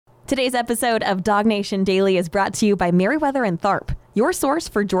Today's episode of DawgNation Daily is brought to you by Merriweather and Tharp, your source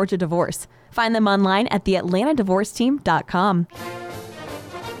for Georgia divorce. Find them online at theatlantadivorceteam.com.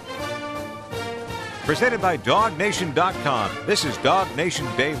 Presented by DawgNation.com. This is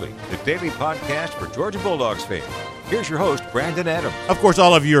DawgNation Daily, the daily podcast for Georgia Bulldogs fans. Here's your host, Brandon Adams. Of course,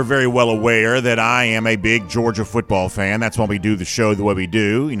 all of you are very well aware that I am a big Georgia football fan. That's why we do the show the way we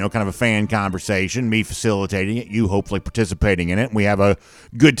do, kind of a fan conversation, me facilitating it, you hopefully participating in it. We have a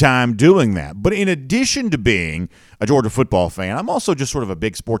good time doing that. But in addition to being a Georgia football fan, I'm also just sort of a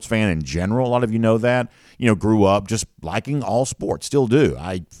big sports fan in general. A lot of you know that. Grew up just liking all sports, still do.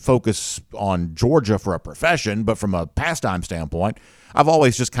 I focus on Georgia for a profession, but from a pastime standpoint, I've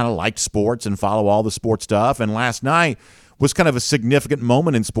always just kind of liked sports and follow all the sports stuff. And last night was kind of a significant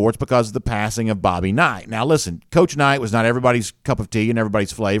moment in sports because of the passing of Bobby Knight. Now, listen, Coach Knight was not everybody's cup of tea and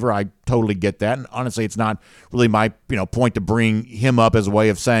everybody's flavor. I totally get that. And honestly, it's not really my point to bring him up as a way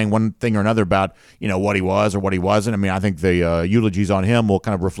of saying one thing or another about what he was or what he wasn't. I mean, I think the eulogies on him will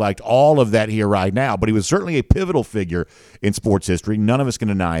kind of reflect all of that here right now. But he was certainly a pivotal figure in sports history. None of us can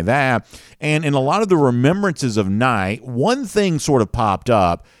deny that. And in a lot of the remembrances of Knight, one thing sort of popped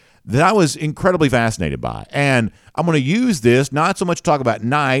up that I was incredibly fascinated by. And I'm going to use this not so much to talk about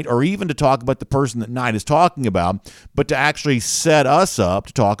Knight or even to talk about the person that Knight is talking about, but to actually set us up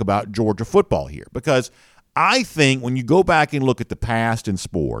to talk about Georgia football here. Because I think when you go back and look at the past in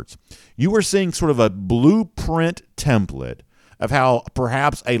sports, you are seeing sort of a blueprint template of how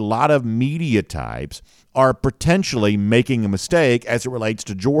perhaps a lot of media types are potentially making a mistake as it relates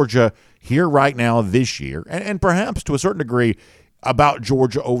to Georgia here right now this year, and perhaps to a certain degree about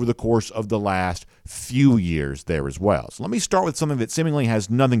Georgia over the course of the last few years there as well. So let me start with something that seemingly has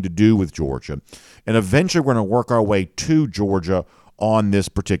nothing to do with Georgia, and eventually we're going to work our way to Georgia on this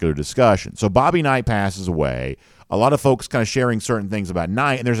particular discussion. So Bobby Knight passes away. A lot of folks kind of sharing certain things about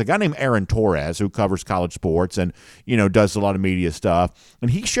Knight, and there's a guy named Aaron Torres who covers college sports and, does a lot of media stuff,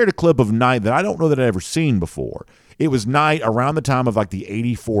 and he shared a clip of Knight that I don't know that I'd ever seen before. It was Knight around the time of the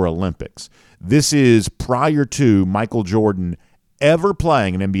 84 Olympics. This is prior to Michael Jordan ever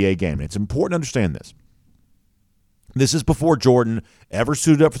playing an NBA game. And it's important to understand this. This is before Jordan ever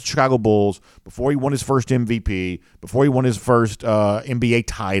suited up for the Chicago Bulls, before he won his first MVP, before he won his first NBA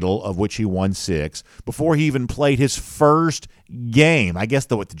title, of which he won 6, before he even played his first game. I guess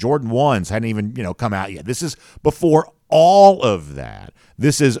the Jordan 1s hadn't even come out yet. This is before all of that.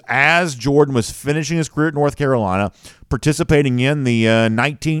 This is as Jordan was finishing his career at North Carolina, participating in the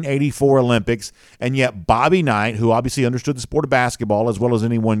 1984 Olympics, and yet Bobby Knight, who obviously understood the sport of basketball as well as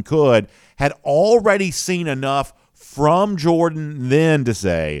anyone could, had already seen enough from Jordan then to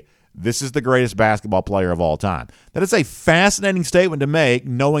say, this is the greatest basketball player of all time. That is a fascinating statement to make,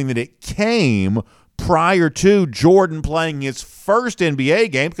 knowing that it came prior to Jordan playing his first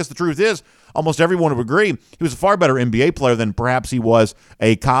NBA game, because the truth is, almost everyone would agree he was a far better NBA player than perhaps he was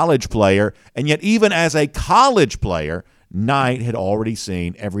a college player. And yet even as a college player, Knight had already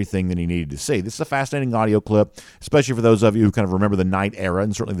seen everything that he needed to see. This is a fascinating audio clip, especially for those of you who kind of remember the Knight era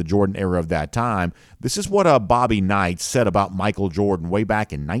and certainly the Jordan era of that time. This is what Bobby Knight said about Michael Jordan way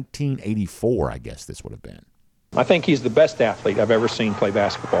back in 1984, I guess this would have been. I think he's the best athlete I've ever seen play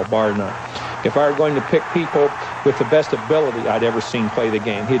basketball, bar none. If I were going to pick people with the best ability I'd ever seen play the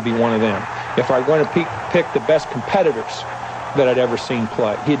game, he'd be one of them. If I were going to pick the best competitors that I'd ever seen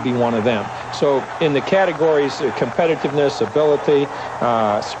play, he'd be one of them. So in the categories of competitiveness, ability,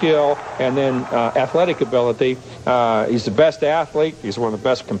 skill, and then athletic ability, he's the best athlete, he's one of the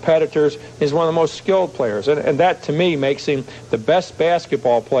best competitors, he's one of the most skilled players. And that, to me, makes him the best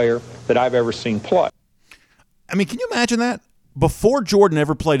basketball player that I've ever seen play. I mean, can you imagine that? Before Jordan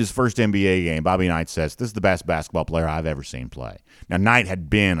ever played his first NBA game, Bobby Knight says, this is the best basketball player I've ever seen play. Now, Knight had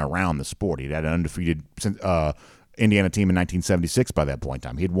been around the sport. He'd had an undefeated Indiana team in 1976 by that point in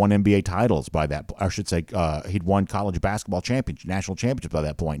time. He'd won NBA titles by that, I should say, he'd won college basketball national championships by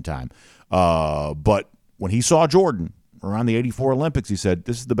that point in time. But when he saw Jordan around the 84 Olympics, he said,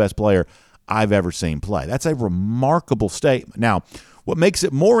 this is the best player I've ever seen play. That's a remarkable statement. Now, what makes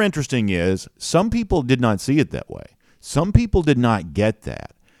it more interesting is some people did not see it that way. Some people did not get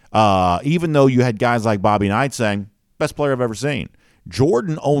that. Even though you had guys like Bobby Knight saying, best player I've ever seen.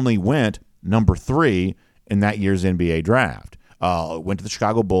 Jordan only went number 3 in that year's NBA draft. Went to the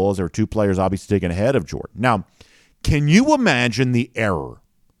Chicago Bulls. There were 2 players obviously taken ahead of Jordan. Now, can you imagine the error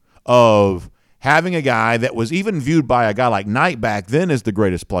of having a guy that was even viewed by a guy like Knight back then as the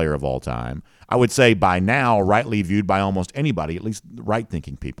greatest player of all time? I would say by now, rightly viewed by almost anybody, at least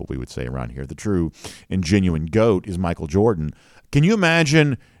right-thinking people, we would say around here. The true and genuine GOAT is Michael Jordan. Can you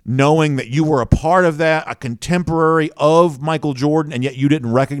imagine knowing that you were a part of that, a contemporary of Michael Jordan, and yet you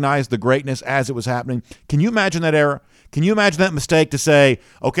didn't recognize the greatness as it was happening? Can you imagine that era? Can you imagine that mistake to say,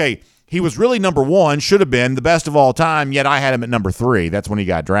 okay, he was really number one, should have been the best of all time, yet I had him at number 3. That's when he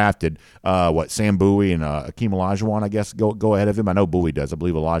got drafted. Sam Bowie and Akeem Olajuwon, I guess, go ahead of him. I know Bowie does. I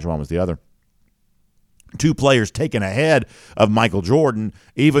believe Olajuwon was the other. 2 players taken ahead of Michael Jordan,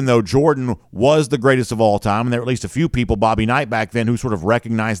 even though Jordan was the greatest of all time, and there were at least a few people, Bobby Knight back then, who sort of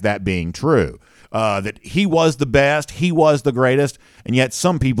recognized that being true, that he was the best, he was the greatest, and yet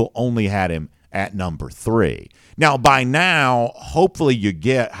some people only had him at number 3. Now, by now, hopefully you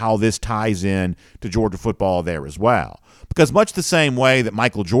get how this ties in to Georgia football there as well. Because much the same way that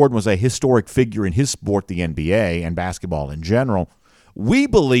Michael Jordan was a historic figure in his sport, the NBA, and basketball in general, we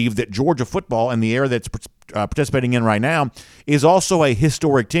believe that Georgia football and the era that's participating in right now is also a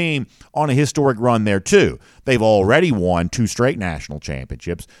historic team on a historic run there too. They've already won 2 straight national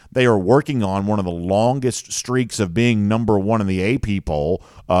championships. They are working on one of the longest streaks of being number 1 in the AP poll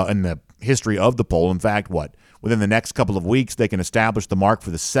in the history of the poll. In fact, within the next couple of weeks, they can establish the mark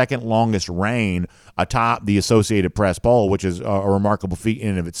for the second longest reign atop the Associated Press poll, which is a remarkable feat in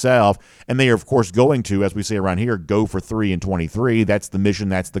and of itself. And they are, of course, going to, as we say around here, go for 3 in 23. That's the mission.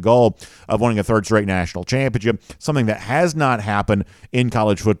 That's the goal of winning a 3rd straight national championship, something that has not happened in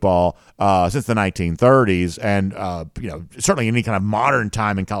college football since the 1930s. And, certainly any kind of modern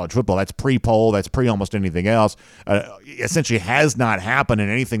time in college football, that's pre-poll, that's pre-almost anything else, essentially has not happened in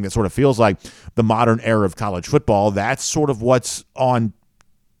anything that sort of feels like the modern era of college football. That's sort of what's on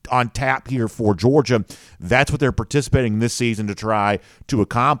tap here for Georgia. That's what they're participating this season to try to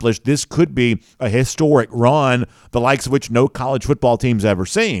accomplish. This could be a historic run, the likes of which no college football team's ever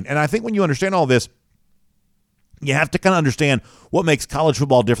seen. And I think when you understand all this, you have to kind of understand what makes college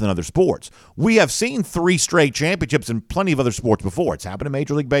football different than other sports. We have seen 3 straight championships in plenty of other sports before. It's happened in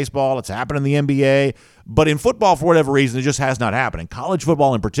Major League Baseball. It's happened in the NBA. But in football, for whatever reason, it just has not happened. In college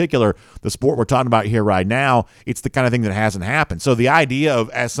football in particular, the sport we're talking about here right now, it's the kind of thing that hasn't happened. So the idea of,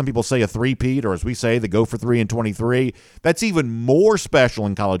 as some people say, a three-peat, or as we say, the go for 3 in 23, that's even more special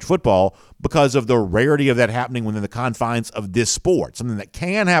in college football because of the rarity of that happening within the confines of this sport. Something that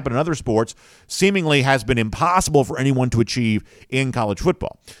can happen in other sports seemingly has been impossible for anyone to achieve in college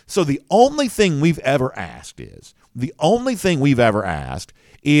football. So the only thing we've ever asked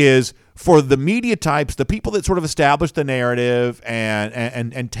is for the media types, the people that sort of establish the narrative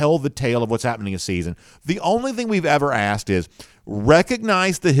and tell the tale of what's happening this season, the only thing we've ever asked is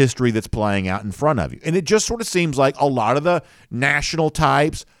recognize the history that's playing out in front of you. And it just sort of seems like a lot of the national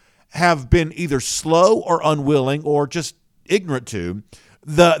types have been either slow or unwilling or just ignorant to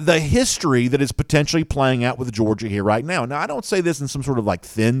the history that is potentially playing out with Georgia here right now. Now, I don't say this in some sort of like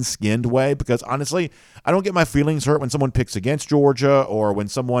thin-skinned way because, honestly, I don't get my feelings hurt when someone picks against Georgia or when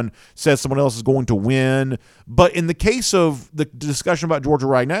someone says someone else is going to win. But in the case of the discussion about Georgia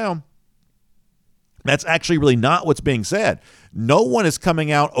right now, that's actually really not what's being said. No one is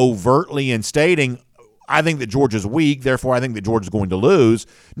coming out overtly and stating, I think that Georgia's weak, therefore I think that Georgia's going to lose.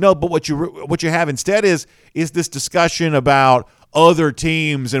 No, but what you have instead is this discussion about other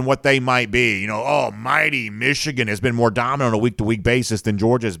teams and what they might be. Mighty Michigan has been more dominant on a week-to-week basis than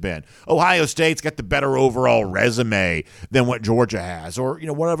Georgia's been. Ohio State's got the better overall resume than what Georgia has. Or,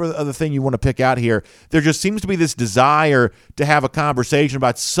 whatever other thing you want to pick out here. There just seems to be this desire to have a conversation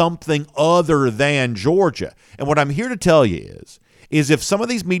about something other than Georgia. And what I'm here to tell you is if some of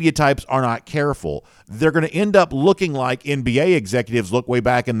these media types are not careful, they're going to end up looking like NBA executives look way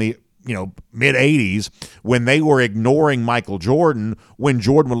back in the mid-'80s when they were ignoring Michael Jordan when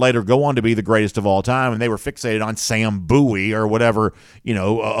Jordan would later go on to be the greatest of all time, and they were fixated on Sam Bowie or whatever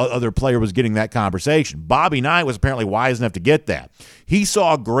other player was getting that conversation. Bobby Knight was apparently wise enough to get that. He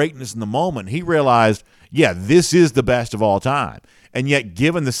saw greatness in the moment. He realized, this is the best of all time. And yet,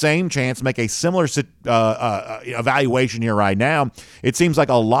 given the same chance, make a similar evaluation here right now, it seems like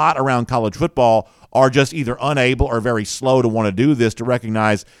a lot around college football are just either unable or very slow to want to do this, to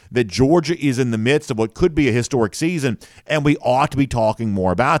recognize that Georgia is in the midst of what could be a historic season, and we ought to be talking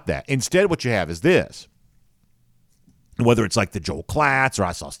more about that. Instead, what you have is this. Whether it's like the Joel Klatz, or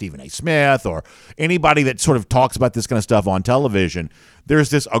I saw Stephen A. Smith, or anybody that sort of talks about this kind of stuff on television, there's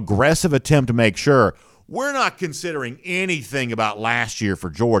this aggressive attempt to make sure we're not considering anything about last year for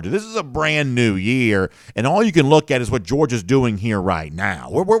Georgia. This is a brand new year, and all you can look at is what Georgia's doing here right now.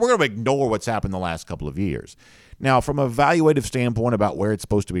 We're going to ignore what's happened the last couple of years. Now, from an evaluative standpoint about where it's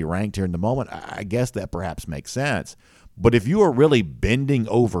supposed to be ranked here in the moment, I guess that perhaps makes sense. But if you are really bending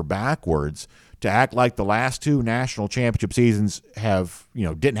over backwards to act like the last 2 national championship seasons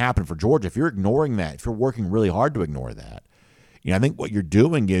didn't happen for Georgia, if you're ignoring that, if you're working really hard to ignore that, I think what you're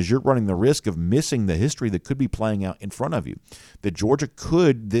doing is you're running the risk of missing the history that could be playing out in front of you. That Georgia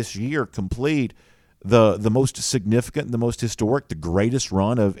could this year complete the most significant, the most historic, the greatest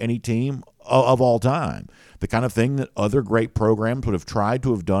run of any team of all time. The kind of thing that other great programs would have tried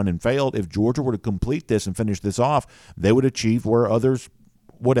to have done and failed. If Georgia were to complete this and finish this off, they would achieve where others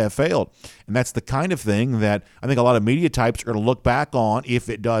would have failed. And that's the kind of thing that I think a lot of media types are going to look back on if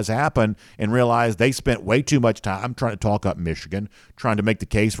it does happen and realize they spent way too much time trying to talk up Michigan, trying to make the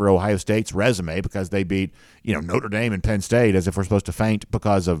case for Ohio State's resume because they beat Notre Dame and Penn State, as if we're supposed to faint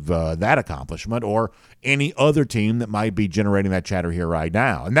because of that accomplishment, or any other team that might be generating that chatter here right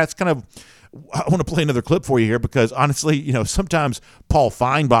now. And that's kind of, I want to play another clip for you here because honestly, sometimes Paul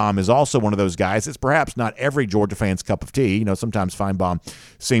Feinbaum is also one of those guys. It's perhaps not every Georgia fan's cup of tea. Sometimes Feinbaum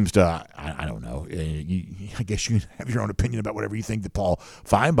seems to, I don't know, I guess you have your own opinion about whatever you think that Paul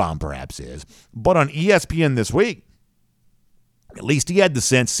Feinbaum perhaps is. But on ESPN this week, at least he had the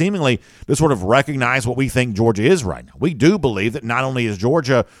sense seemingly to sort of recognize what we think Georgia is right now. We do believe that not only is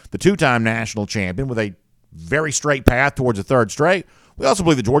Georgia the two-time national champion with a very straight path towards a third straight, we also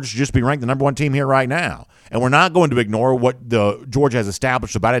believe that Georgia should just be ranked the number one team here right now. And we're not going to ignore what Georgia has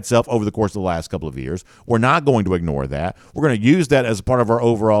established about itself over the course of the last couple of years. We're not going to ignore that. We're going to use that as part of our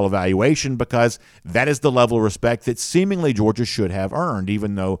overall evaluation because that is the level of respect that seemingly Georgia should have earned,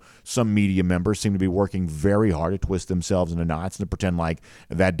 even though some media members seem to be working very hard to twist themselves into knots and to pretend like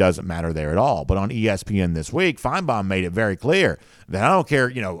that doesn't matter there at all. But on ESPN this week, Feinbaum made it very clear that I don't care,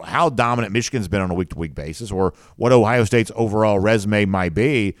 how dominant Michigan's been on a week-to-week basis or what Ohio State's overall resume might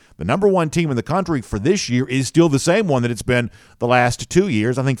be. The number one team in the country for this year is still the same one that it's been the last 2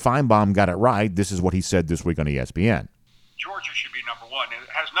 years. I think Feinbaum got it right. This is what he said this week on ESPN. Georgia should be number one. It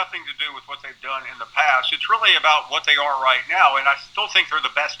has nothing to do with what they've done in the past. It's really about what they are right now, and I still think they're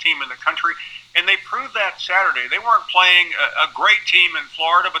the best team in the country, and they proved that Saturday. They weren't playing a great team in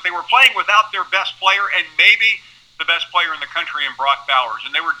Florida, but they were playing without their best player and maybe the best player in the country in Brock Bowers,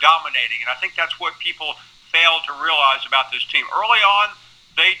 and they were dominating, and I think that's what people failed to realize about this team. Early on,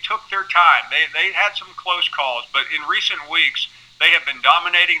 they took their time. They had some close calls, but in recent weeks, they have been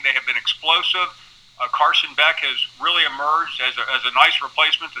dominating. They have been explosive. Carson Beck has really emerged as a nice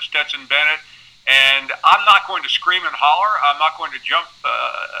replacement to Stetson Bennett. And I'm not going to scream and holler. I'm not going to jump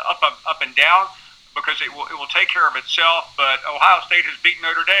up and down because it will take care of itself. But Ohio State has beaten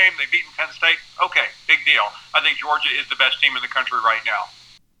Notre Dame. They've beaten Penn State. Okay, big deal. I think Georgia is the best team in the country right now.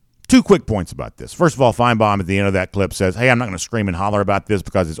 Two quick points about this. First of all, Feinbaum at the end of that clip says, hey, I'm not going to scream and holler about this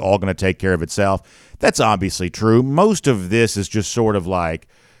because it's all going to take care of itself. That's obviously true. Most of this is just sort of like,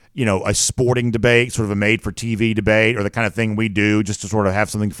 a sporting debate, sort of a made-for-TV debate, or the kind of thing we do just to sort of have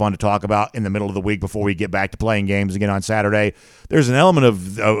something fun to talk about in the middle of the week before we get back to playing games again on Saturday. There's an element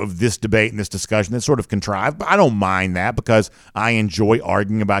of this debate and this discussion that's sort of contrived, but I don't mind that because I enjoy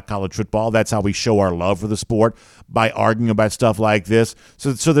arguing about college football. That's how we show our love for the sport, by arguing about stuff like this.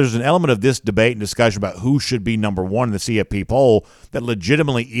 So there's an element of this debate and discussion about who should be number one in the CFP poll that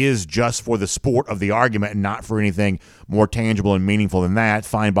legitimately is just for the sport of the argument and not for anything more tangible and meaningful than that.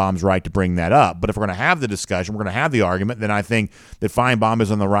 Feinbaum's right to bring that up. But if we're going to have the discussion, we're going to have the argument, then I think that Feinbaum is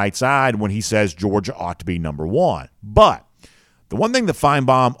on the right side when he says Georgia ought to be number one. But the one thing that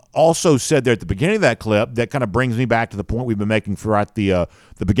Feinbaum also said there at the beginning of that clip that kind of brings me back to the point we've been making throughout the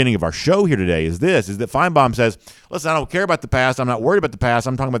beginning of our show here today is that Feinbaum says, listen, I don't care about the past. I'm not worried about the past.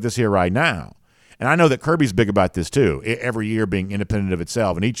 I'm talking about this here right now. And I know that Kirby's big about this too, every year being independent of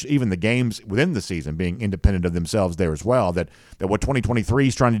itself, and even the games within the season being independent of themselves there as well, that what 2023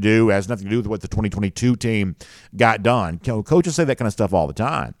 is trying to do has nothing to do with what the 2022 team got done. Coaches say that kind of stuff all the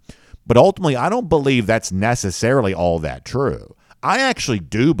time. But ultimately, I don't believe that's necessarily all that true. I actually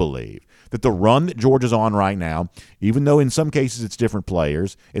do believe that the run that Georgia's on right now, even though in some cases it's different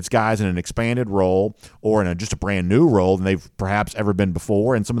players, it's guys in an expanded role or in just a brand new role than they've perhaps ever been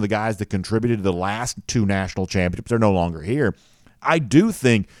before, and some of the guys that contributed to the last two national championships are no longer here. I do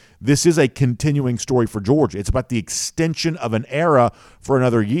think this is a continuing story for Georgia. It's about the extension of an era for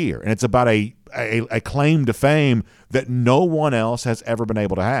another year, and it's about a claim to fame that no one else has ever been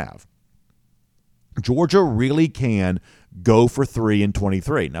able to have. Georgia really can go for 3 in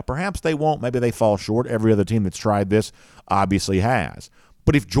 23. Now, perhaps they won't. Maybe they fall short. Every other team that's tried this obviously has.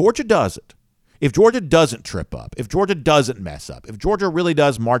 But if Georgia does it, if Georgia doesn't trip up, if Georgia doesn't mess up, if Georgia really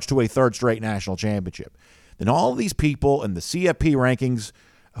does march to a third straight national championship, then all of these people in the CFP rankings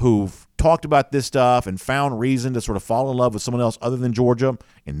who've talked about this stuff and found reason to sort of fall in love with someone else other than Georgia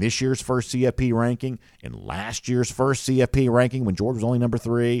in this year's first CFP ranking, in last year's first CFP ranking when Georgia was only number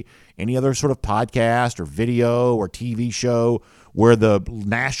 3, any other sort of podcast or video or TV show where the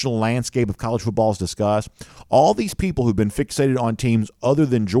national landscape of college football is discussed, all these people who've been fixated on teams other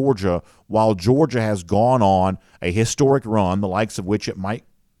than Georgia, while Georgia has gone on a historic run, the likes of which it might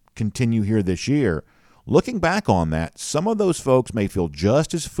continue here this year, looking back on that, some of those folks may feel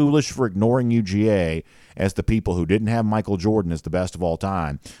just as foolish for ignoring UGA as the people who didn't have Michael Jordan as the best of all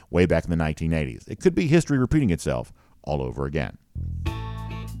time way back in the 1980s. It could be history repeating itself all over again.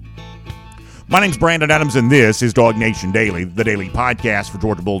 My name's Brandon Adams, and this is DawgNation Daily, the daily podcast for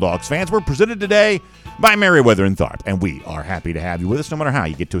Georgia Bulldogs fans. We're presented today by Merriweather and Tharp, and we are happy to have you with us no matter how.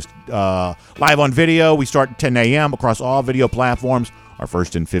 You get to us live on video. We start at 10 a.m. across all video platforms. Our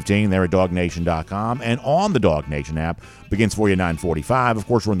first and 15 there at DawgNation.com, and on the DawgNation app begins for you at 9:45. Of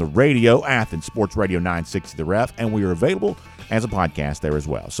course, we're on the radio, Athens Sports Radio 960 The Ref, and we are available as a podcast there as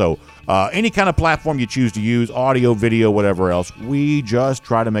well. So any kind of platform you choose to use, audio, video, whatever else, we just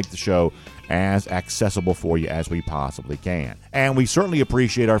try to make the show as accessible for you as we possibly can. And we certainly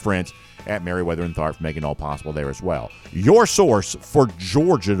appreciate our friends at Merriweather and Tharp for making it all possible there as well. Your source for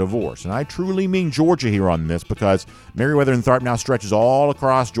Georgia divorce. And I truly mean Georgia here on this, because Merriweather and Tharp now stretches all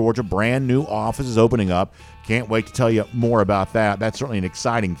across Georgia. Brand new offices opening up. Can't wait to tell you more about that. That's certainly an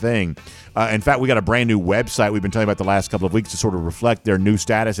exciting thing. In fact, we got a brand new website we've been telling you about the last couple of weeks to sort of reflect their new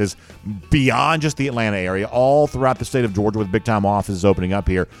statuses beyond just the Atlanta area, all throughout the state of Georgia, with big-time offices opening up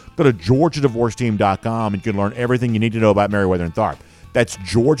here. Go to GeorgiaDivorceTeam.com and you can learn everything you need to know about Merriweather and Tharp. That's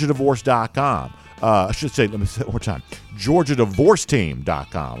GeorgiaDivorce.com. I should say, let me say it one more time,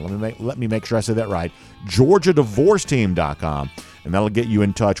 GeorgiaDivorceTeam.com. Let me make sure I said that right. GeorgiaDivorceTeam.com. And that'll get you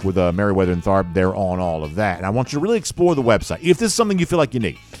in touch with Merriweather and Tharp. They're on all of that. And I want you to really explore the website. If this is something you feel like you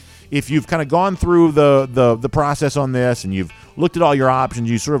need, if you've kind of gone through the process on this and you've looked at all your options,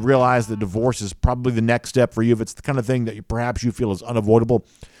 you sort of realize that divorce is probably the next step for you. If it's the kind of thing that perhaps you feel is unavoidable,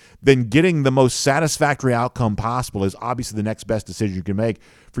 then getting the most satisfactory outcome possible is obviously the next best decision you can make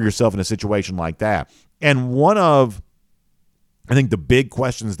for yourself in a situation like that. And one of, I think, the big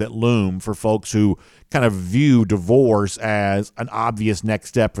questions that loom for folks who kind of view divorce as an obvious next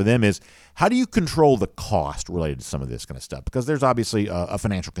step for them is, how do you control the cost related to some of this kind of stuff? Because there's obviously a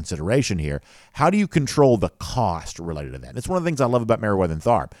financial consideration here. How do you control the cost related to that? And it's one of the things I love about Merriweather and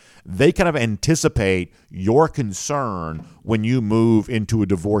Tharp. They kind of anticipate your concern when you move into a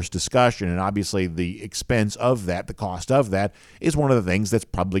divorce discussion, and obviously the expense of that, the cost of that, is one of the things that's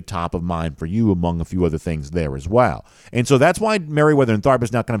probably top of mind for you, among a few other things there as well. And so that's why Merriweather and Tharp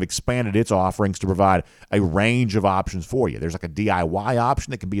has now kind of expanded its offerings to provide a range of options for you. There's like a DIY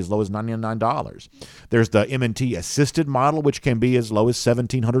option that can be as low as $99. There's the M&T assisted model, which can be as low as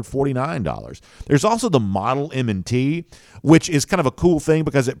 $1,749. There's also the model M&T, which is kind of a cool thing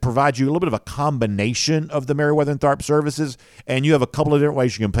because it provides you a little bit of a combination of the Merriweather and Tharp services, and you have a couple of different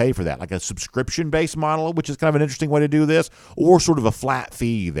ways you can pay for that, like a subscription-based model, which is kind of an interesting way to do this, or sort of a flat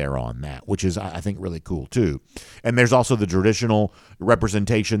fee there on that, which is, I think, really cool too. And there's also the traditional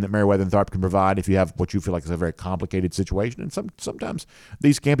representation that Merriweather and Tharp can provide if you have what you feel like is a very complicated situation, and sometimes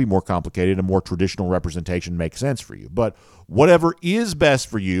these can be more complicated. A more traditional representation makes sense for you. But whatever is best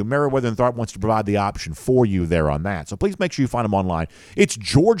for you, Merriweather and Tharp wants to provide the option for you there on that. So please make sure you find them online. It's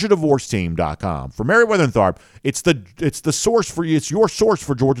GeorgiaDivorceTeam.com. For Merriweather and Tharp, it's the source for you. It's your source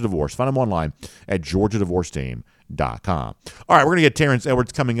for Georgia divorce. Find them online at GeorgiaDivorceTeam.com. All right, we're going to get Terrence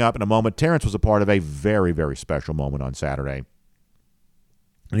Edwards coming up in a moment. Terrence was a part of a very, very special moment on Saturday,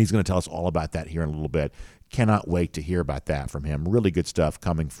 and he's going to tell us all about that here in a little bit. Cannot wait to hear about that from him. Really good stuff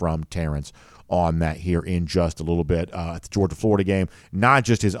coming from Terrence on that here in just a little bit. At the Georgia-Florida game, not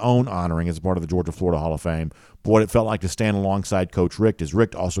just his own honoring as part of the Georgia-Florida Hall of Fame, but what it felt like to stand alongside Coach Richt, as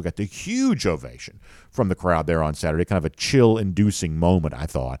Richt also got the huge ovation from the crowd there on Saturday. Kind of a chill-inducing moment, I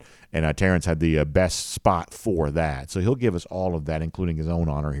thought. And Terrence had the best spot for that. So he'll give us all of that, including his own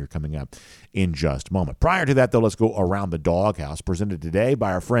honor here coming up in just a moment. Prior to that, though, let's go around the doghouse, presented today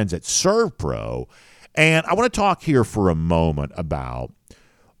by our friends at ServPro. And I want to talk here for a moment about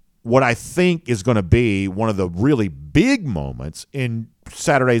what I think is going to be one of the really big moments in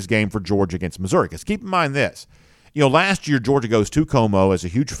Saturday's game for Georgia against Missouri. Because keep in mind this, last year Georgia goes to Como as a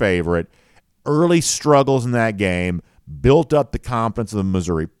huge favorite, early struggles in that game, built up the confidence of the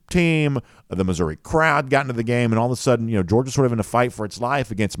Missouri team, the Missouri crowd got into the game, and all of a sudden, Georgia's sort of in a fight for its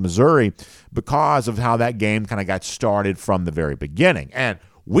life against Missouri because of how that game kind of got started from the very beginning. And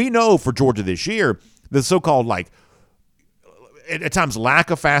we know for Georgia this year, the so-called, at times,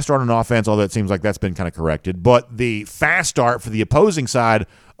 lack of fast start on offense, although it seems like that's been kind of corrected, but the fast start for the opposing side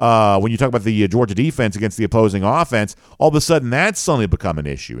when you talk about the Georgia defense against the opposing offense, all of a sudden that's suddenly become an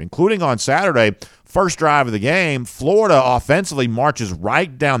issue, including on Saturday, first drive of the game. Florida offensively marches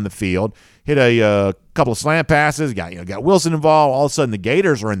right down the field, hit a couple of slant passes, got Wilson involved. All of a sudden the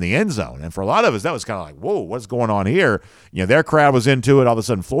Gators are in the end zone. And for a lot of us, that was kind of like, whoa, what's going on here? Their crowd was into it. All of a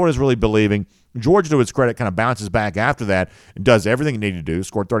sudden Florida's really believing. Georgia, to its credit, kind of bounces back after that and does everything it needed to do,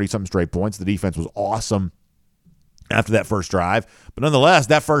 scored 30-something straight points. The defense was awesome after that first drive. But nonetheless,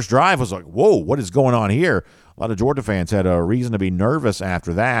 that first drive was like, whoa, what is going on here? A lot of Georgia fans had a reason to be nervous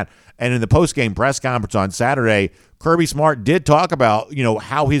after that. And in the post-game press conference on Saturday, Kirby Smart did talk about,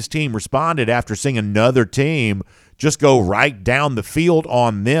 how his team responded after seeing another team just go right down the field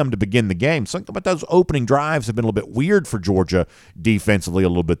on them to begin the game. Something about those opening drives have been a little bit weird for Georgia defensively a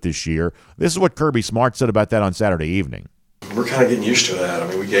little bit this year. This is what Kirby Smart said about that on Saturday evening. We're kind of getting used to that. I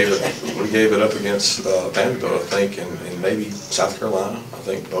mean, we gave it up against Vanderbilt, I think, and maybe South Carolina. I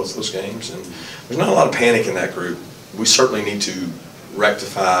think both of those games. And there's not a lot of panic in that group. We certainly need to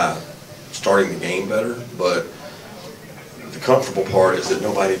rectify starting the game better, but the comfortable part is that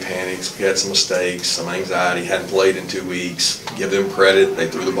nobody panics. We had some mistakes, some anxiety, hadn't played in 2 weeks. Give them credit. They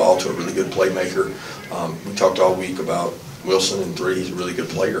threw the ball to a really good playmaker. We talked all week about Wilson in 3. He's a really good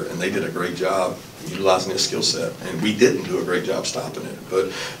player, and they did a great job utilizing his skill set. And we didn't do a great job stopping it.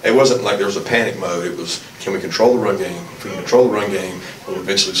 But it wasn't like there was a panic mode. It was, can we control the run game? If we can control the run game, we'll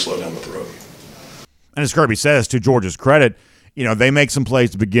eventually slow down the throw. And as Kirby says, to Georgia's credit, they make some plays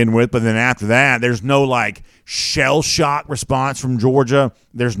to begin with, but then after that, there's no shell shock response from Georgia.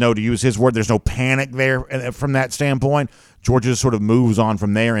 There's no, to use his word, there's no panic there from that standpoint. Georgia just sort of moves on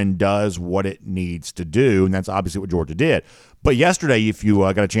from there and does what it needs to do, and that's obviously what Georgia did. But yesterday, if you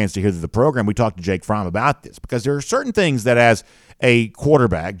got a chance to hear the program, we talked to Jake Fromm about this, because there are certain things that as a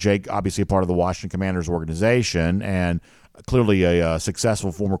quarterback, Jake obviously a part of the Washington Commanders organization and clearly a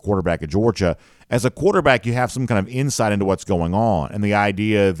successful former quarterback at Georgia. As a quarterback, you have some kind of insight into what's going on, and the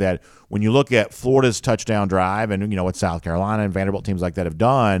idea that when you look at Florida's touchdown drive and what South Carolina and Vanderbilt teams like that have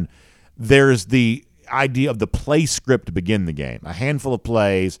done, there's the idea of the play script to begin the game, a handful of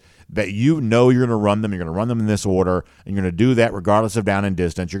plays that you're going to run them. You're going to run them in this order, and you're going to do that regardless of down and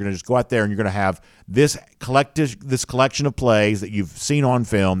distance. You're going to just go out there and you're going to have this collection of plays that you've seen on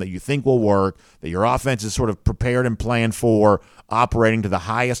film that you think will work, that your offense is sort of prepared and planned for, operating to the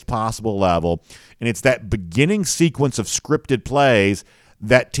highest possible level. And it's that beginning sequence of scripted plays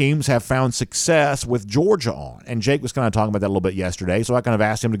that teams have found success with Georgia on. And Jake was kind of talking about that a little bit yesterday, so I kind of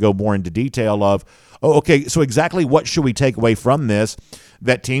asked him to go more into detail of, okay, so exactly what should we take away from this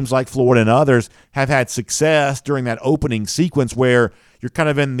that teams like Florida and others have had success during that opening sequence where you're kind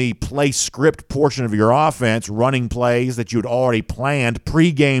of in the play script portion of your offense, running plays that you'd already planned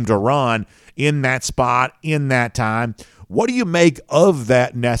pregame to run in that spot, in that time. What do you make of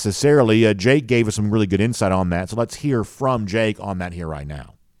that necessarily? Jake gave us some really good insight on that, so let's hear from Jake on that here right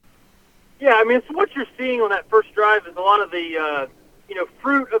now. Yeah, I mean, so what you're seeing on that first drive is a lot of the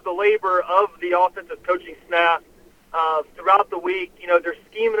fruit of the labor of the offensive coaching staff throughout the week. They're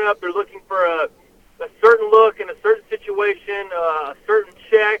scheming up. They're looking for a certain look in a certain situation, a certain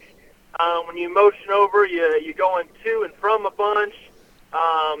check. When you motion over, you going to and from a bunch,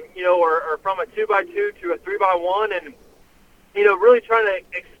 or from a 2x2 to a 3x1, and really trying to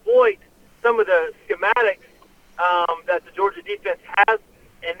exploit some of the schematics that the Georgia defense has,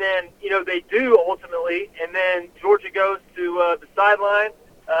 and then they do ultimately, and then Georgia goes to the sideline.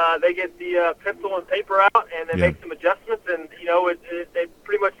 They get the pencil and paper out, and they make some adjustments, and it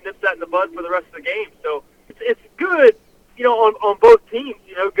pretty much nips that in the bud for the rest of the game. So it's good, on both teams.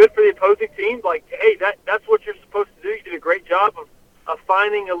 Good for the opposing team. Like, hey, that's what you're supposed to do. You did a great job of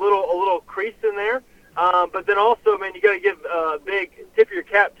finding a little crease in there. But then also, man, you got to give a big tip of your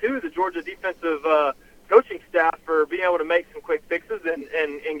cap to the Georgia defensive coaching staff for being able to make some quick fixes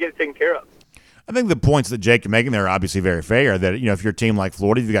and get it taken care of. I think the points that Jake is making there are obviously very fair. That if you're a team like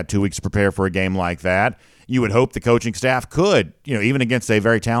Florida, you've got 2 weeks to prepare for a game like that. You would hope the coaching staff could, even against a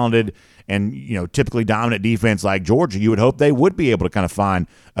very talented and typically dominant defense like Georgia, you would hope they would be able to kind of find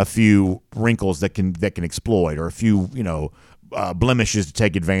a few wrinkles that can exploit, or a few blemishes to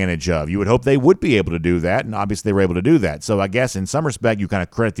take advantage of. You would hope they would be able to do that, and obviously they were able to do that. So I guess in some respect you kind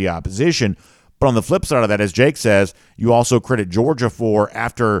of credit the opposition, but on the flip side of that, as Jake says, you also credit Georgia for,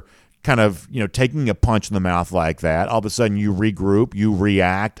 after kind of taking a punch in the mouth like that, all of a sudden you regroup, you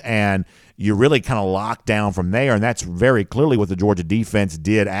react, and you really kind of lock down from there. And that's very clearly what the Georgia defense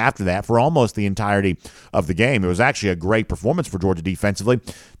did after that for almost the entirety of the game. It was actually a great performance for Georgia defensively,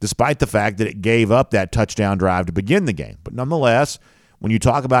 despite the fact that it gave up that touchdown drive to begin the game. But nonetheless, when you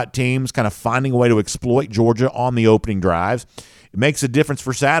talk about teams kind of finding a way to exploit Georgia on the opening drives, it makes a difference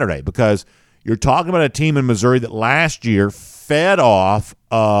for Saturday because you're talking about a team in Missouri that last year fed off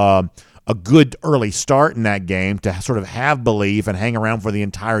a good early start in that game to sort of have belief and hang around for the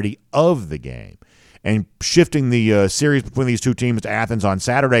entirety of the game. And shifting the series between these two teams to Athens on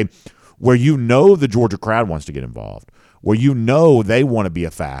Saturday, where you know the Georgia crowd wants to get involved, where you know they want to be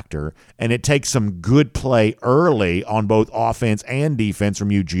a factor, and it takes some good play early on both offense and defense from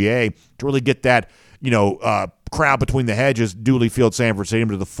UGA to really get that, crowd between the hedges, Dooley Field, Sanford Stadium,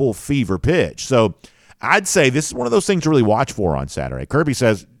 to the full fever pitch. So I'd say this is one of those things to really watch for on Saturday. Kirby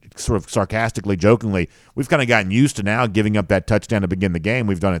says, sort of sarcastically, jokingly, we've kind of gotten used to now giving up that touchdown to begin the game.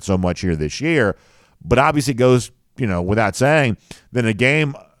 We've done it so much here this year. But obviously it goes, without saying, then a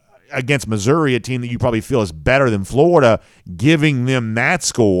game against Missouri, a team that you probably feel is better than Florida, giving them that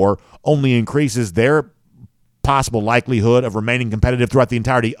score only increases their possible likelihood of remaining competitive throughout the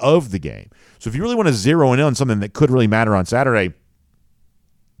entirety of the game. So if you really want to zero in on something that could really matter on Saturday,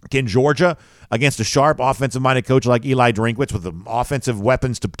 can Georgia, against a sharp offensive-minded coach like Eli Drinkwitz with the offensive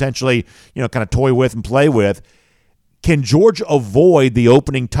weapons to potentially, kind of toy with and play with, can Georgia avoid the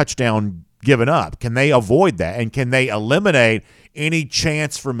opening touchdown given up? Can they avoid that? And can they eliminate any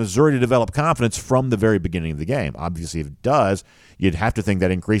chance for Missouri to develop confidence from the very beginning of the game? Obviously, if it does, you'd have to think that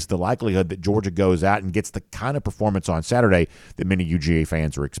increases the likelihood that Georgia goes out and gets the kind of performance on Saturday that many UGA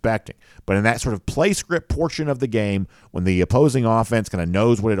fans are expecting. But in that sort of play script portion of the game, when the opposing offense kind of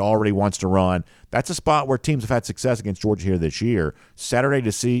knows what it already wants to run, that's a spot where teams have had success against Georgia here this year. Saturday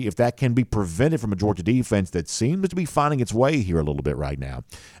to see if that can be prevented from a Georgia defense that seems to be finding its way here a little bit right now.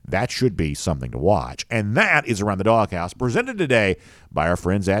 That should be something to watch. And that is Around the Doghouse, presented today by our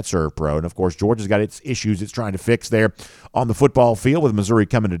friends at ServPro. And, of course, Georgia's got its issues it's trying to fix there on the football field with Missouri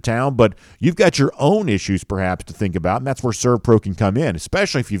coming to town. But you've got your own issues perhaps to think about, and that's where ServPro can come in,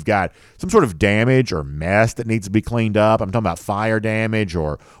 especially if you've got some sort of damage or mess that needs to be cleaned up. I'm talking about fire damage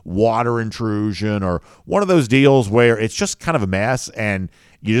or water intrusion or one of those deals where it's just kind of a mess and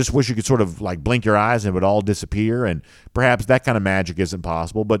you just wish you could sort of like blink your eyes and it would all disappear, and perhaps that kind of magic isn't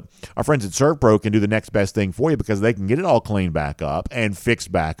possible. But our friends at ServPro can do the next best thing for you because they can get it all cleaned back up and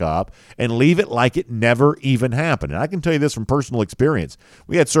fixed back up and leave it like it never even happened. And I can tell you this from personal experience.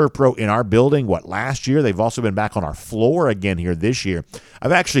 We had ServPro in our building, last year? They've also been back on our floor again here this year.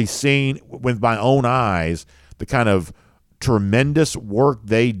 I've actually seen with my own eyes the kind of tremendous work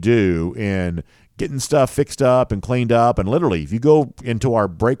they do in getting stuff fixed up and cleaned up. And literally, if you go into our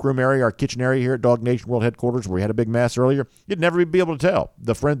break room area, our kitchen area here at DawgNation World Headquarters, where we had a big mess earlier, you'd never be able to tell.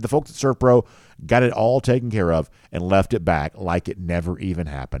 The folks at ServPro got it all taken care of and left it back like it never even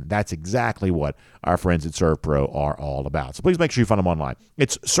happened. That's exactly what our friends at ServPro are all about. So please make sure you find them online.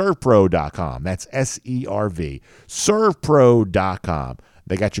 It's servpro.com. That's SERV. Servpro.com.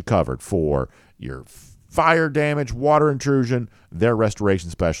 They got you covered for your fire damage, water intrusion. Their restoration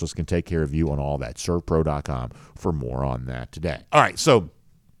specialists can take care of you on all that. ServPro.com for more on that today. All right, so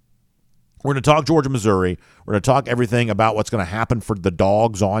we're going to talk Georgia, Missouri. We're going to talk everything about what's going to happen for the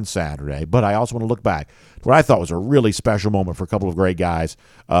Dogs on Saturday. But I also want to look back to what I thought was a really special moment for a couple of great guys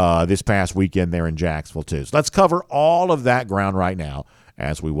this past weekend there in Jacksonville, too. So let's cover all of that ground right now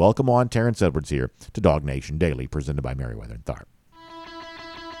as we welcome on Terrence Edwards here to DawgNation Daily, presented by Merriweather and Tharp.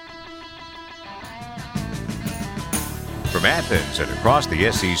 From Athens and across the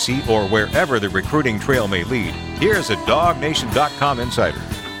SEC or wherever the recruiting trail may lead, here's a DawgNation.com insider.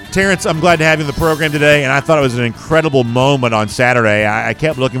 Terrence, I'm glad to have you in the program today, and I thought it was an incredible moment on Saturday. I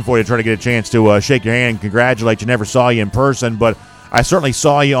kept looking for you to try to get a chance to shake your hand and congratulate you. Never saw you in person, but I certainly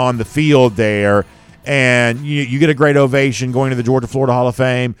saw you on the field there, and you get a great ovation going to the Georgia-Florida Hall of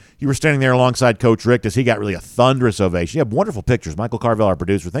Fame. You were standing there alongside Coach Rick as he got really a thunderous ovation. You have wonderful pictures. Michael Carvell, our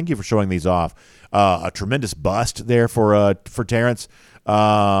producer, thank you for showing these off. A tremendous bust there for Terrence.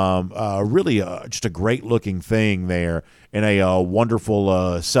 Really just a great-looking thing there and a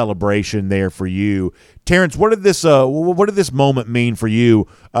wonderful celebration there for you. Terrence, what did this moment mean for you,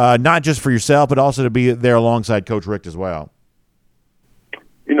 not just for yourself, but also to be there alongside Coach Rick as well?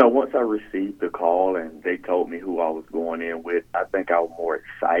 Once I received the call and they told me who I was going in with, I think I was more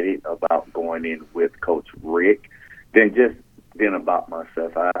excited about going in with Coach Rick than about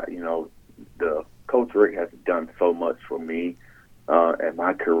myself. The Coach Rick has done so much for me in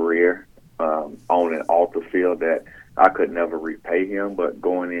my career on and off the field that I could never repay him. But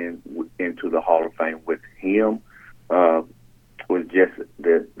going into the Hall of Fame with him was just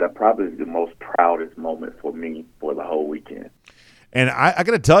probably the most proudest moment for me for the whole weekend. And I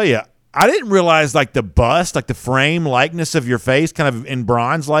got to tell you, I didn't realize the bust, the frame likeness of your face kind of in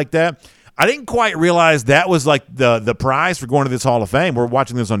bronze like that. I didn't quite realize that was like the prize for going to this Hall of Fame. We're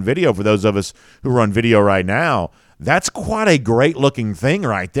watching this on video for those of us who are on video right now. That's quite a great looking thing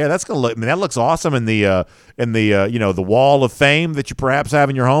right there. That's gonna look. I mean, that looks awesome in the the Wall of Fame that you perhaps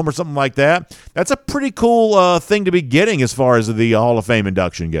have in your home or something like that. That's a pretty cool thing to be getting as far as the Hall of Fame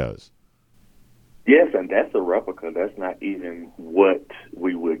induction goes. Yes, and that's a replica. That's not even what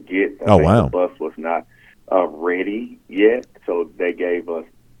we would get. Oh, wow. The bus was not ready yet, so they gave us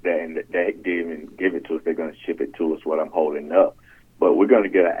that, and they didn't even give it to us. They're going to ship it to us, what I'm holding up. But we're going to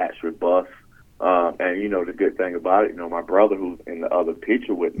get an actual bus. And, the good thing about it, my brother who's in the other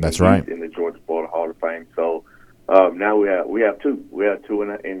picture with me, that's right, he's in the Georgia Bulldogs Hall of Fame. So now we have two. We have two in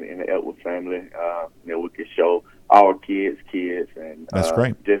the Edwards family. We can show our kids, and that's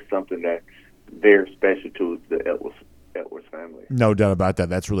great. Just something that very special to the Edwards family. No doubt about that.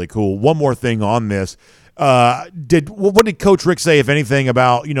 That's really cool. One more thing on this. What did Coach Rick say, if anything,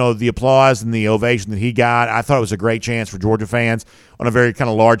 about the applause and the ovation that he got? I thought it was a great chance for Georgia fans on a very kind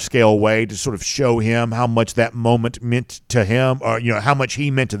of large scale way to sort of show him how much that moment meant to him, or how much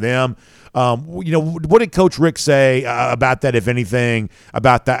he meant to them. What did Coach Rick say about that, if anything,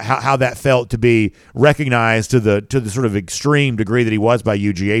 about that, how that felt to be recognized to the sort of extreme degree that he was by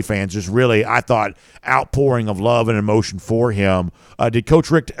UGA fans? Just really, I thought, outpouring of love and emotion for him. Did Coach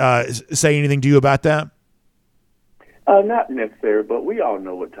Rick say anything to you about that? Not necessarily, but we all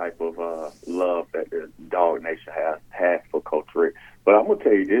know what type of love that the DawgNation has for Coach Rick. But I'm going to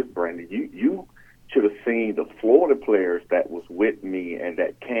tell you this, Brandon, you should have seen the Florida players that was with me and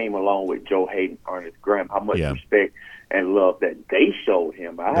that came along with Joe Hayden, Ernest Graham, how much respect and love that they showed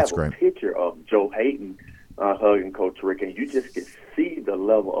him. I have a picture of Joe Hayden hugging Coach Rick, and you just can see the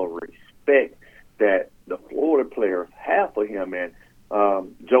level of respect that the Florida players have for him. And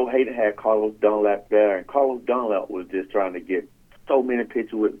Joe Hayden had Carlos Dunlap there, and Carlos Dunlap was just trying to get so many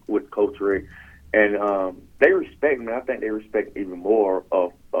pictures with Coach Rick. And they respect him, and I think they respect even more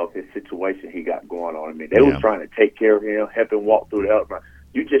of his situation he got going on. I mean, they were trying to take care of him, help him walk through the elephant.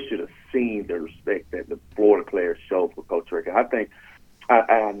 You just should have seen the respect that the Florida players showed for Coach Rick. And I think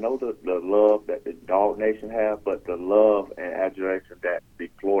I know the love that the DawgNation have, but the love and admiration that the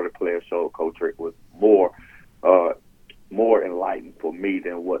Florida players showed Coach Rick was more enlightened for me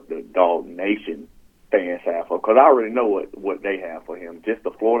than what the DawgNation fans have for, because I already know what they have for him. Just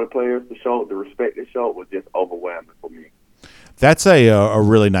the Florida players to show the respect they showed was just overwhelming for me. That's a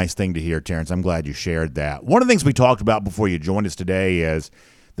really nice thing to hear, Terrence. I'm glad you shared that. One of the things we talked about before you joined us today is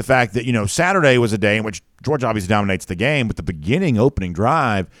the fact that, Saturday was a day in which Georgia obviously dominates the game, but the beginning opening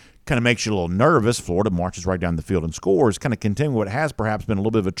drive kind of makes you a little nervous. Florida marches right down the field and scores, kind of continuing what has perhaps been a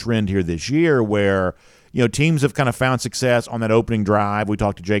little bit of a trend here this year where teams have kind of found success on that opening drive. We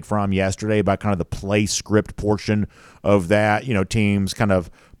talked to Jake Fromm yesterday about kind of the play script portion of that. Teams kind of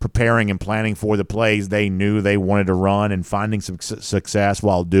preparing and planning for the plays they knew they wanted to run and finding some success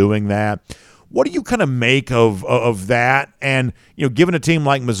while doing that. What do you kind of make of that? And, given a team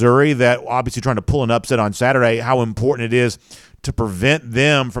like Missouri that obviously trying to pull an upset on Saturday, how important it is to prevent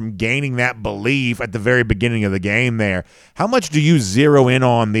them from gaining that belief at the very beginning of the game there. How much do you zero in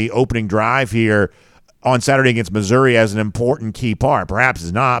on the opening drive here on Saturday against Missouri as an important key part? Perhaps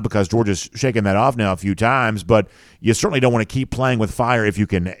it's not, because Georgia's shaken that off now a few times, but you certainly don't want to keep playing with fire if you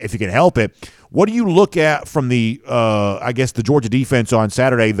can help it. What do you look at from the Georgia defense on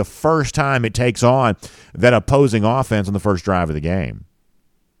Saturday, the first time it takes on that opposing offense on the first drive of the game?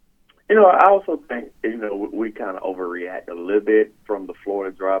 I also think, we kind of overreact a little bit from the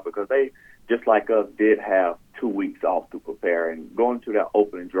Florida drive, because they, just like us, did have 2 weeks off to prepare. And going to that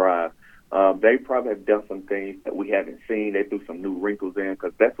opening drive, they probably have done some things that we haven't seen. They threw some new wrinkles in,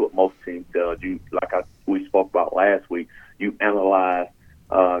 because that's what most teams do. We spoke about last week, you analyze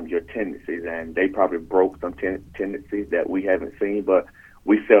your tendencies, and they probably broke some tendencies that we haven't seen. But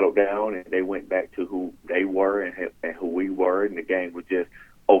we settled down, and they went back to who they were and who we were, and the game was just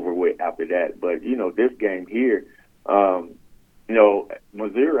over with after that. But, this game here,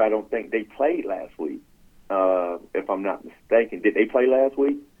 Missouri, I don't think they played last week, if I'm not mistaken. Did they play last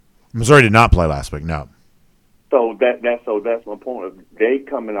week? Missouri did not play last week, no. So that's my point. They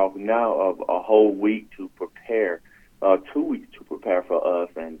coming off now of a whole week to prepare, 2 weeks to prepare for us,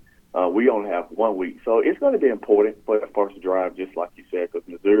 and we only have 1 week. So it's going to be important for the first drive, just like you said, because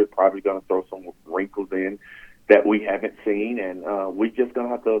Missouri is probably going to throw some wrinkles in that we haven't seen, and we're just going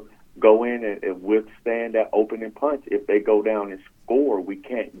to have to go in and withstand that opening punch. If they go down and score, we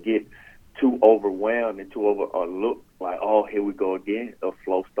can't get too overwhelmed and look like, oh, here we go again, a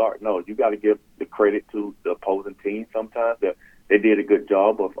slow start. No, you got to give the credit to the opposing team sometimes that they did a good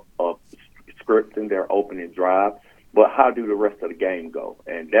job of scripting their opening drive. but how do the rest of the game go?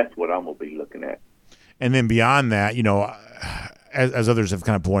 And that's what I'm going to be looking at. And then beyond that, as others have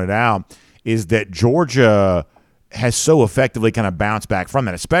kind of pointed out, is that Georgia has so effectively kind of bounced back from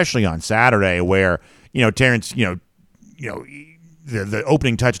that, especially on Saturday where, Terrence, the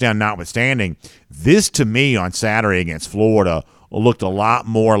opening touchdown notwithstanding, this to me on Saturday against Florida looked a lot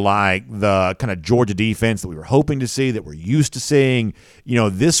more like the kind of Georgia defense that we were hoping to see, that we're used to seeing.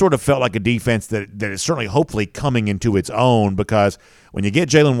 This sort of felt like a defense that is certainly hopefully coming into its own, because when you get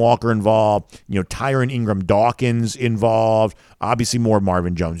Jalen Walker involved, Tyron Ingram-Dawkins involved, obviously more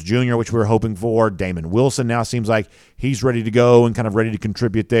Marvin Jones Jr., which we were hoping for. Damon Wilson now seems like he's ready to go and kind of ready to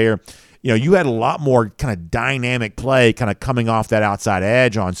contribute there. You had a lot more kind of dynamic play kind of coming off that outside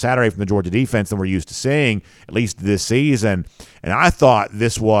edge on Saturday from the Georgia defense than we're used to seeing, at least this season. And I thought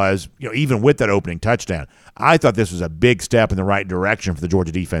this was, even with that opening touchdown, I thought this was a big step in the right direction for the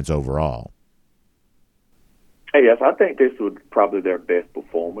Georgia defense overall. Hey, yes, I think this was probably their best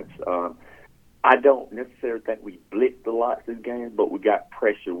performance. I don't necessarily think we blitzed a lot this game, but we got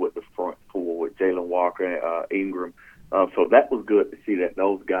pressure with the front four with Jalen Walker and Ingram. So that was good to see that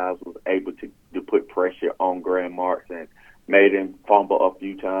those guys was able to put pressure on Graham Marks and made him fumble a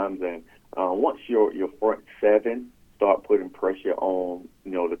few times. And once your front seven start putting pressure on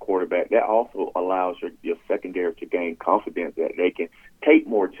the quarterback, that also allows your secondary to gain confidence that they can take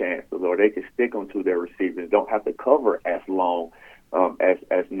more chances or they can stick onto their receivers, don't have to cover as long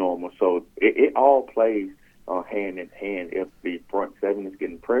as normal. So it all plays hand in hand. If the front seven is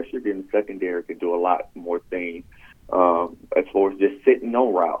getting pressured, then the secondary can do a lot more things. As far as just sitting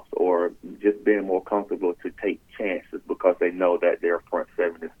on routes or just being more comfortable to take chances because they know that their front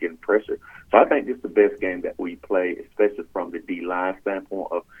seven is getting pressure. So I think this is the best game that we play, especially from the D-line standpoint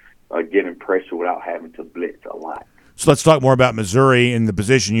of getting pressure without having to blitz a lot. So let's talk more about Missouri in the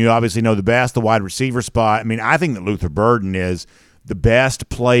position you obviously know the best, the wide receiver spot. I mean, I think that Luther Burden is the best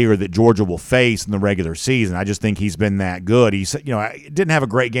player that Georgia will face in the regular season. I just think he's been that good. He's, didn't have a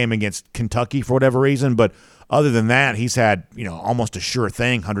great game against Kentucky for whatever reason, but other than that, he's had, almost a sure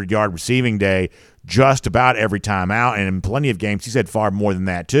thing 100-yard receiving day just about every time out, and in plenty of games he's had far more than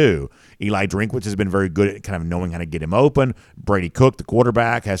that too. Eli Drinkwitz has been very good at kind of knowing how to get him open. Brady Cook, the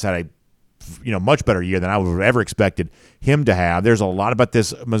quarterback, has had a much better year than I would have ever expected him to have. There's a lot about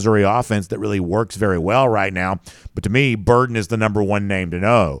this Missouri offense that really works very well right now, but to me, Burden is the number one name to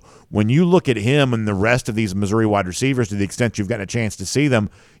know. When you look at him and the rest of these Missouri wide receivers, to the extent you've gotten a chance to see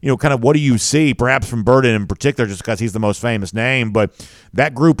them, kind of what do you see, perhaps from Burden in particular, just because he's the most famous name, but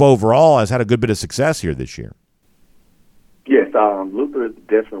that group overall has had a good bit of success here this year. Yes, Luther is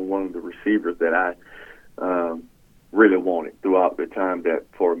definitely one of the receivers that I really wanted throughout the time that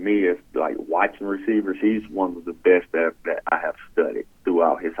for me it's like watching receivers. He's one of the best that I have studied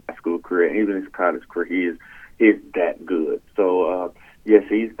throughout his high school career, and even his college career. He is that good. So yes,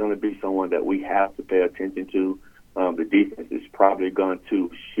 he's going to be someone that we have to pay attention to. The defense is probably going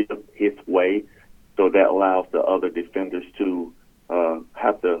to shift his way, so that allows the other defenders to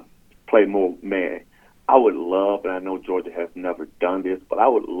have to play more man. I would love, and I know Georgia has never done this, but I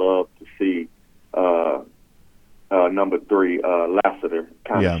would love to see number 3, Lassiter,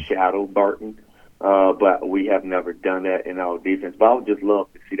 kind of shadow Burton. But we have never done that in our defense. But I would just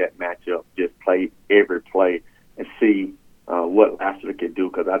love to see that matchup, just play every play and see what Lassiter can do,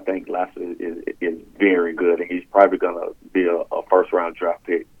 because I think Lassiter is very good, and he's probably going to be a first-round draft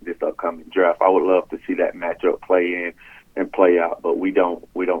pick this upcoming draft. I would love to see that matchup play in and play out, but we don't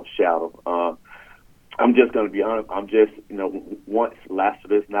shadow. I'm just going to be honest. I'm just, once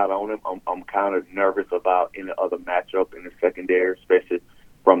Lassiter's not on him, I'm kind of nervous about any other matchup in the secondary, especially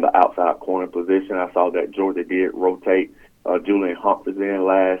from the outside corner position. I saw that Georgia did rotate Julian Humphreys in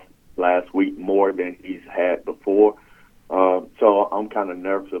last week more than he's had before. So I'm kind of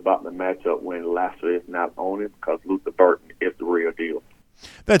nervous about the matchup when Lassiter is not on it, because Luther Burton is the real deal.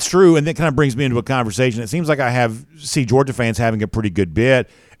 That's true, and that kind of brings me into a conversation. It seems like I see Georgia fans having a pretty good bit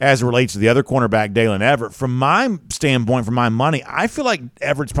as it relates to the other cornerback, Dalen Everett. From my standpoint, for my money, I feel like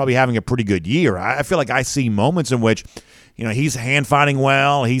Everett's probably having a pretty good year. I feel like I see moments in which, he's hand-fighting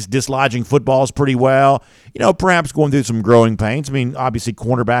well, he's dislodging footballs pretty well, perhaps going through some growing pains. I mean, obviously,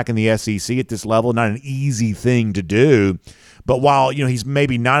 cornerback in the SEC at this level, not an easy thing to do. But while, he's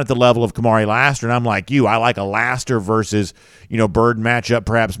maybe not at the level of Kamari Laster, and I'm like you, I like a Laster versus, Burden matchup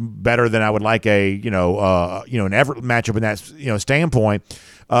perhaps better than I would like an Everett matchup in that, standpoint.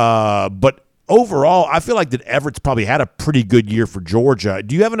 But overall, I feel like that Everett's probably had a pretty good year for Georgia.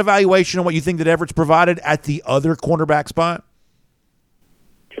 Do you have an evaluation on what you think that Everett's provided at the other cornerback spot?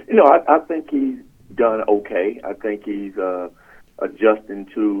 I think he's done okay. I think he's adjusting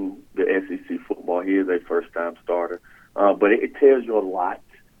to the SEC football. He is a first-time starter. But it tells you a lot.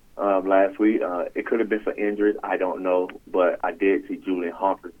 Last week, it could have been for injuries. I don't know. But I did see Julian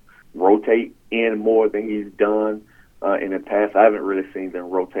Humphreys rotate in more than he's done in the past. I haven't really seen them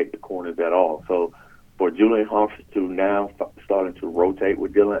rotate the corners at all. So for Julian Humphreys to now starting to rotate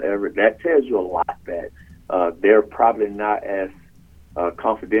with Dylan Everett, that tells you a lot that they're probably not as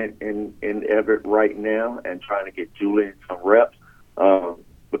confident in Everett right now and trying to get Julian some reps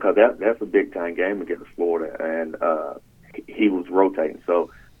because that's a big-time game against Florida, and he was rotating.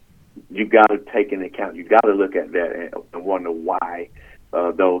 So you got to take into account, you got to look at that and wonder why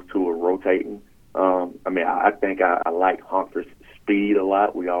those two are rotating. I think I like Humphreys' speed a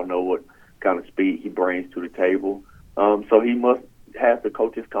lot. We all know what kind of speed he brings to the table. So he must have the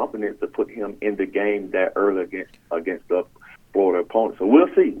coach's confidence to put him in the game that early against the Florida opponent. So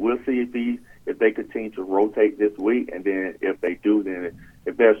we'll see. We'll see if they continue to rotate this week, and then if they do, then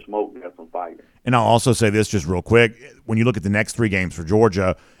if there's smoke, there's some fire. And I'll also say this just real quick. When you look at the next 3 games for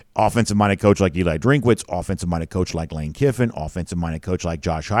Georgia, offensive-minded coach like Eli Drinkwitz, offensive-minded coach like Lane Kiffin, offensive-minded coach like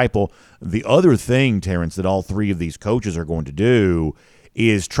Josh Heupel. The other thing, Terrence, that all 3 of these coaches are going to do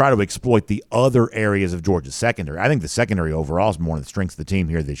is try to exploit the other areas of Georgia's secondary. I think the secondary overall is one of the strengths of the team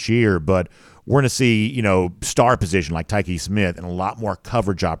here this year, but we're going to see, star position like Tyke Smith and a lot more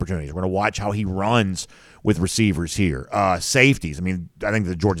coverage opportunities. We're going to watch how he runs with receivers here. Safeties. I think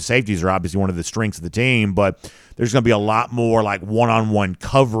the Georgia safeties are obviously one of the strengths of the team, but there's going to be a lot more like one-on-one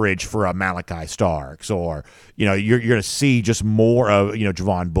coverage for a Malachi Starks, or, you're going to see just more of,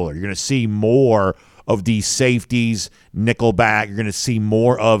 Javon Bullard. You're going to see more of these safeties, nickelback. You're going to see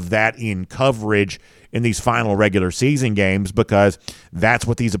more of that in coverage in these final regular season games, because that's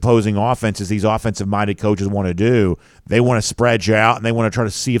what these opposing offenses, these offensive-minded coaches want to do. They want to spread you out, and they want to try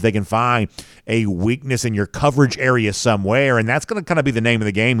to see if they can find a weakness in your coverage area somewhere, and that's going to kind of be the name of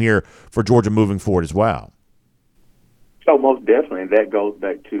the game here for Georgia moving forward as well. So most definitely, and that goes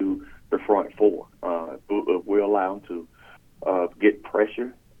back to the front 4. If we allow them to get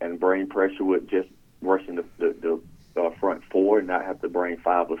pressure and bring pressure with just rushing the front 4 and not have to bring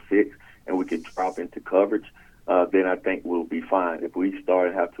 5 or 6, and we could drop into coverage, then I think we'll be fine. If we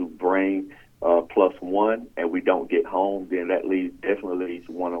start to have to bring +1 and we don't get home, then that definitely leads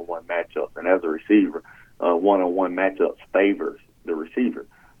to one-on-one matchups. And as a receiver, one-on-one matchups favors the receiver.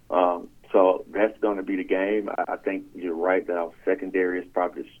 So that's going to be the game. I think you're right that our secondary is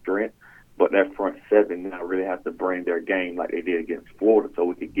probably strength, but that front 7 now really has to bring their game like they did against Florida, so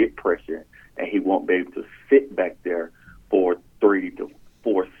we could get pressure, and he won't be able to sit back there for 3 to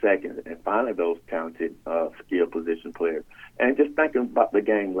 4 seconds and find those talented skill position players. And just thinking about the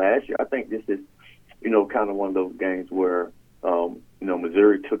game last year, I think this is, kind of one of those games where,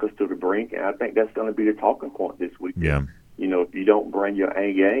 Missouri took us to the brink, and I think that's going to be the talking point this weekend. Yeah. If you don't bring your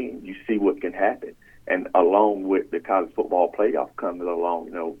A game, you see what can happen. And along with the college football playoff coming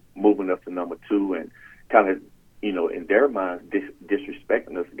along, moving us to number 2 and kind of, in their minds,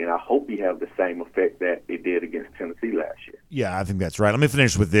 disrespecting us again. I hope we have the same effect that it did against Tennessee last year. Yeah, I think that's right. Let me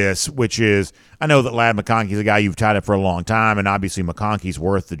finish with this, which is, I know that Ladd McConkey's a guy you've tied up for a long time, and obviously McConkey's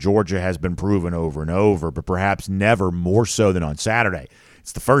worth to Georgia has been proven over and over, but perhaps never more so than on Saturday.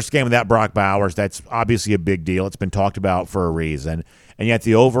 It's the first game without Brock Bowers. That's obviously a big deal. It's been talked about for a reason. And yet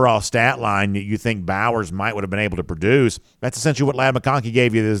the overall stat line that you think Bowers might would have been able to produce, that's essentially what Ladd McConkey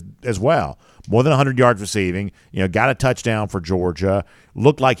gave you as well. More than 100 yards receiving, got a touchdown for Georgia.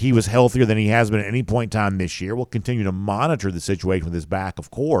 Looked like he was healthier than he has been at any point in time this year. We'll continue to monitor the situation with his back, of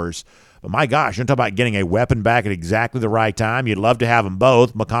course. But my gosh, you're talking about getting a weapon back at exactly the right time. You'd love to have them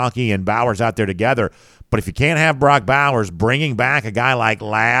both, McConkey and Bowers, out there together. But if you can't have Brock Bowers, bringing back a guy like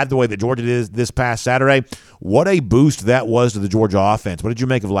Ladd the way that Georgia did this past Saturday, what a boost that was to the Georgia offense. What did you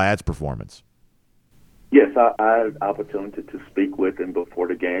make of Ladd's performance? Yes, I had an opportunity to speak with him before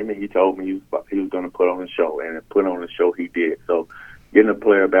the game, and he told me he was going to put on a show, and put on a show he did. So getting a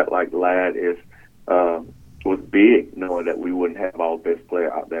player back like Ladd was big, knowing that we wouldn't have our best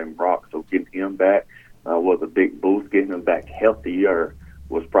player out there in Brock. So getting him back was a big boost. Getting him back healthier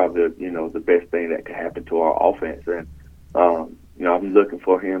was probably, the best thing that could happen to our offense. And, I'm looking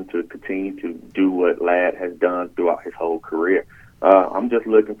for him to continue to do what Ladd has done throughout his whole career. I'm just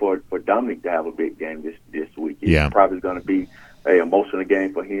looking for Dominic to have a big game this week. It's probably going to be an emotional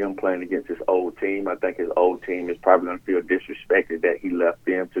game for him playing against his old team. I think his old team is probably going to feel disrespected that he left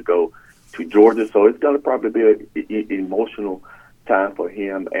them to go to Georgia. So it's going to probably be an emotional time for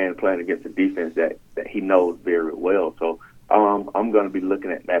him, and playing against a defense that he knows very well. So I'm going to be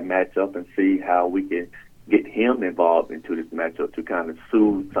looking at that matchup and see how we can get him involved into this matchup to kind of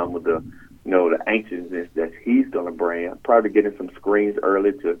soothe some of the the anxiousness that he's going to bring. Probably getting some screens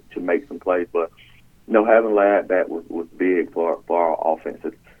early to make some plays, but having Ladd back was big for our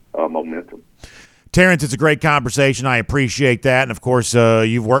offensive momentum. Terrence, it's a great conversation. I appreciate that. And, of course,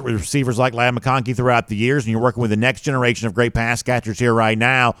 you've worked with receivers like Ladd McConkey throughout the years, and you're working with the next generation of great pass catchers here right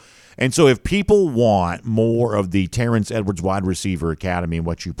now. And so if people want more of the Terrence Edwards Wide Receiver Academy and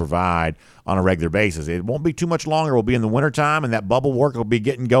what you provide on a regular basis, it won't be too much longer. We'll be in the wintertime, and that bubble work will be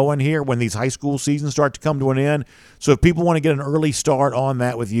getting going here when these high school seasons start to come to an end. So if people want to get an early start on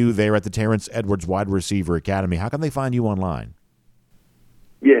that with you there at the Terrence Edwards Wide Receiver Academy, how can they find you online?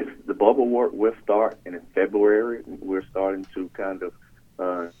 Yes, the bubble work will start, and in February we're starting to kind of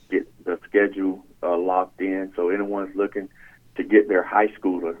get the schedule locked in. So anyone's looking to get their high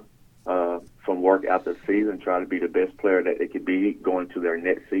schooler some work after the season, try to be the best player that they could be going to their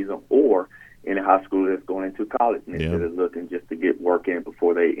next season, or any high schooler that's going into college instead of looking just to get work in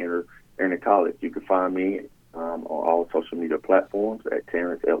before they enter college. You can find me on all social media platforms at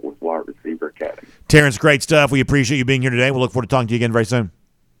Terrence Edwards Wide Receiver Academy. Terrence, great stuff. We appreciate you being here today. We'll look forward to talking to you again very soon.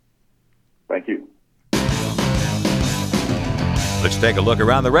 Thank you. Let's take a look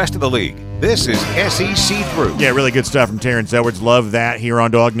around the rest of the league. This is SEC Through. Yeah, really good stuff from Terrence Edwards. Love that here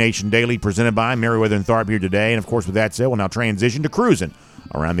on DawgNation Daily, presented by Meriwether and Tharp here today. And, of course, with that said, we'll now transition to cruising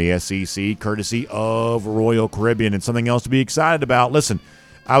around the SEC, courtesy of Royal Caribbean, and something else to be excited about. Listen,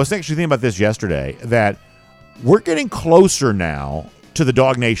 I was actually thinking about this yesterday, that we're getting closer now to the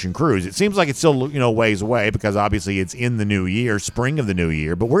DawgNation cruise. It seems like it's still, ways away because obviously it's in the new year, spring of the new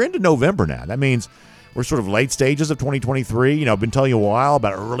year, but we're into November now. That means we're sort of late stages of 2023. I've been telling you a while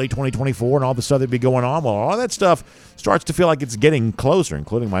about early 2024 and all the stuff that'd be going on. Well, all that stuff starts to feel like it's getting closer,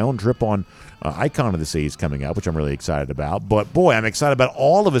 including my own trip on Icon of the Seas coming up, which I'm really excited about. But, boy, I'm excited about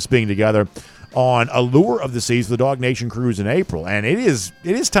all of us being together on Allure of the Seas for the DawgNation cruise in April. And it is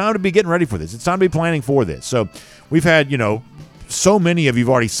time to be getting ready for this. It's time to be planning for this. So we've had, so many of you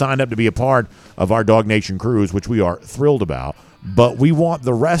have already signed up to be a part of our DawgNation cruise, which we are thrilled about. But we want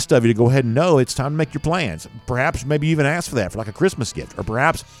the rest of you to go ahead and know it's time to make your plans. Perhaps maybe even ask for that for like a Christmas gift. Or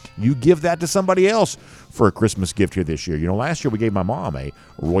perhaps you give that to somebody else for a Christmas gift here this year. Last year we gave my mom a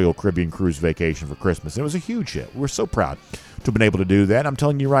Royal Caribbean cruise vacation for Christmas. It was a huge hit. We're so proud to have been able to do that. I'm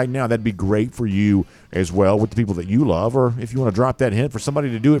telling you right now, that'd be great for you as well with the people that you love. Or if you want to drop that hint for somebody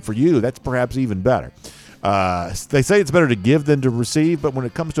to do it for you, that's perhaps even better. They say it's better to give than to receive, but when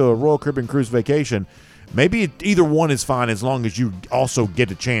it comes to a Royal Caribbean cruise vacation, maybe either one is fine as long as you also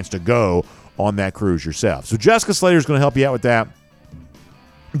get a chance to go on that cruise yourself. So Jessica Slater is going to help you out with that.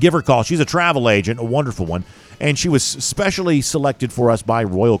 Give her a call. She's a travel agent, a wonderful one, and she was specially selected for us by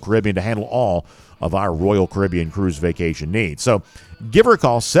Royal Caribbean to handle all of our Royal Caribbean cruise vacation needs. So give her a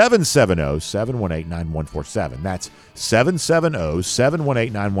call, 770-718-9147. That's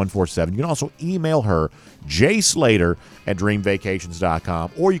 770-718-9147. You can also email her,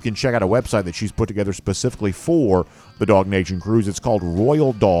 jslater@dreamvacations.com, or you can check out a website that she's put together specifically for the DawgNation cruise. It's called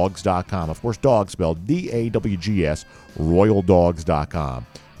royaldogs.com. Of course, dog spelled D-A-W-G-S, royaldogs.com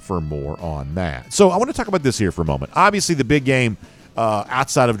for more on that. So I want to talk about this here for a moment. Obviously, the big game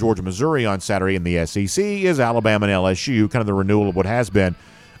outside of Georgia, Missouri on Saturday in the SEC is Alabama and LSU, kind of the renewal of what has been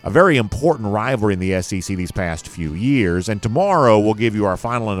a very important rivalry in the SEC these past few years. And tomorrow we'll give you our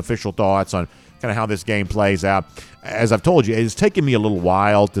final and official thoughts on kind of how this game plays out. As I've told you, it's taken me a little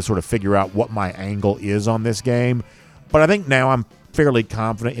while to sort of figure out what my angle is on this game. But I think now I'm fairly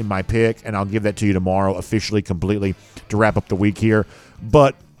confident in my pick, and I'll give that to you tomorrow officially, completely, to wrap up the week here.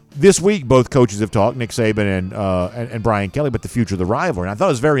 But this week, both coaches have talked, Nick Saban and Brian Kelly, about the future of the rivalry. And I thought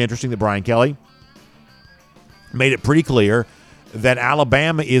it was very interesting that Brian Kelly made it pretty clear that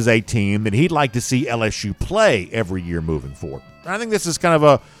Alabama is a team that he'd like to see LSU play every year moving forward. And I think this is kind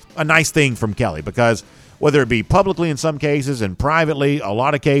of a nice thing from Kelly, because whether it be publicly in some cases and privately, a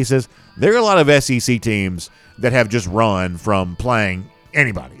lot of cases, there are a lot of SEC teams that have just run from playing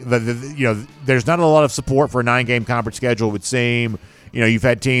anybody. There's not a lot of support for a 9-game conference schedule, it would seem. You've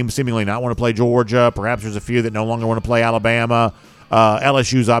had teams seemingly not want to play Georgia. Perhaps there's a few that no longer want to play Alabama.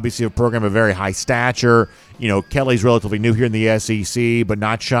 LSU's obviously a program of very high stature. Kelly's relatively new here in the SEC, but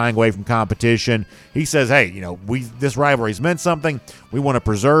not shying away from competition. He says, hey, this rivalry's meant something. We want to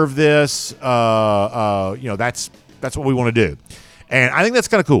preserve this. That's what we want to do. And I think that's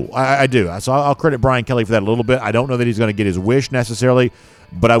kind of cool. I do. So I'll credit Brian Kelly for that a little bit. I don't know that he's going to get his wish necessarily,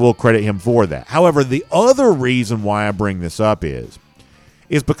 but I will credit him for that. However, the other reason why I bring this up is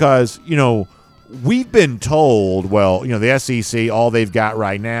because, we've been told, the SEC, all they've got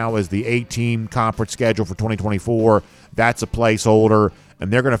right now is the 8-team conference schedule for 2024. That's a placeholder,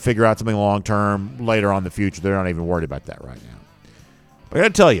 and they're going to figure out something long-term later on in the future. They're not even worried about that right now. But I got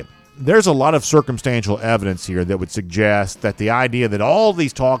to tell you, there's a lot of circumstantial evidence here that would suggest that the idea that all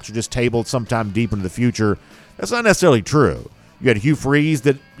these talks are just tabled sometime deep into the future, that's not necessarily true. You had Hugh Freeze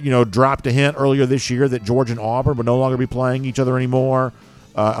that, dropped a hint earlier this year that Georgia and Auburn would no longer be playing each other anymore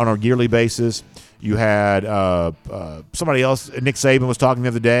on a yearly basis. You had somebody else, Nick Saban was talking the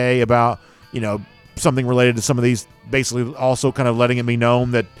other day about, something related to some of these, basically also kind of letting it be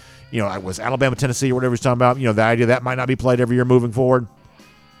known that, it was Alabama, Tennessee, or whatever he's talking about, the idea that might not be played every year moving forward.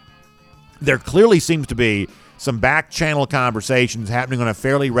 There clearly seems to be some back-channel conversations happening on a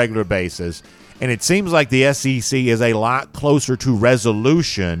fairly regular basis, and it seems like the SEC is a lot closer to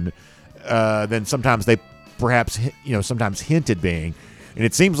resolution than sometimes they perhaps, sometimes hinted being. And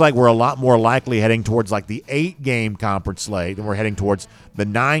it seems like we're a lot more likely heading towards like the 8-game conference slate than we're heading towards the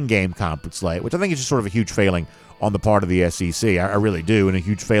 9-game conference slate, which I think is just sort of a huge failing on the part of the SEC. I really do, and a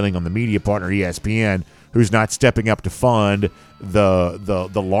huge failing on the media partner ESPN, who's not stepping up to fund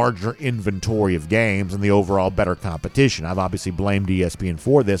the larger inventory of games and the overall better competition. I've obviously blamed ESPN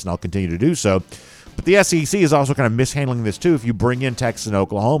for this, and I'll continue to do so. But the SEC is also kind of mishandling this too. If you bring in Texas and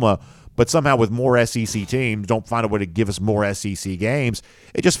Oklahoma, but somehow with more SEC teams don't find a way to give us more SEC games,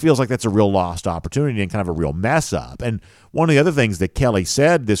 it just feels like that's a real lost opportunity and kind of a real mess up. And one of the other things that Kelly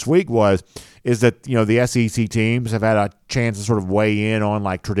said this week is that, the SEC teams have had a chance to sort of weigh in on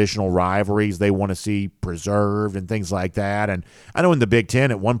like traditional rivalries they want to see preserved and things like that. And I know in the Big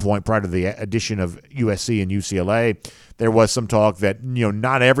Ten at one point prior to the addition of USC and UCLA, there was some talk that,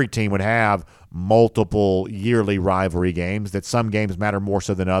 not every team would have multiple yearly rivalry games, that some games matter more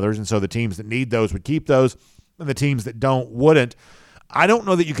so than others. And so the teams that need those would keep those and the teams that don't wouldn't. I don't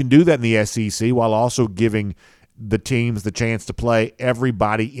know that you can do that in the SEC while also giving the teams the chance to play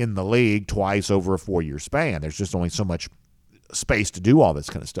everybody in the league twice over a 4-year span. There's just only so much space to do all this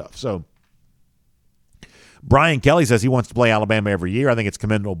kind of stuff. So Brian Kelly says he wants to play Alabama every year. I think it's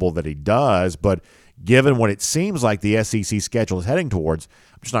commendable that he does, but given what it seems like the SEC schedule is heading towards,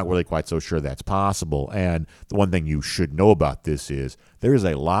 I'm just not really quite so sure that's possible. And the one thing you should know about this is there is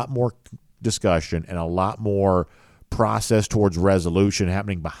a lot more discussion and a lot more process towards resolution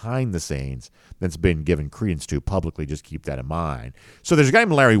happening behind the scenes that's been given credence to publicly. Just keep that in mind. So there's a guy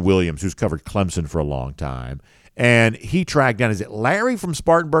named Larry Williams who's covered Clemson for a long time, and he tracked down, is it Larry from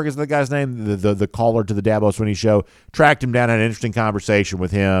Spartanburg is the guy's name, the caller to the Dabo Swinney show, tracked him down, had an interesting conversation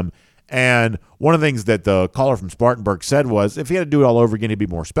with him. And one of the things that the caller from Spartanburg said was if he had to do it all over again, he'd be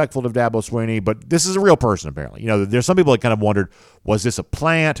more respectful of Dabo Swinney. But this is a real person, apparently. There's some people that kind of wondered, was this a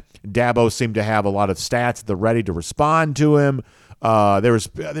plant? Dabo seemed to have a lot of stats at the ready to respond to him.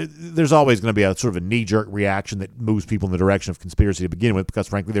 There's always going to be a sort of a knee-jerk reaction that moves people in the direction of conspiracy to begin with, because,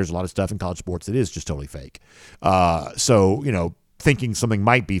 frankly, there's a lot of stuff in college sports that is just totally fake. So, thinking something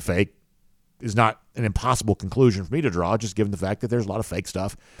might be fake is not an impossible conclusion for me to draw, just given the fact that there's a lot of fake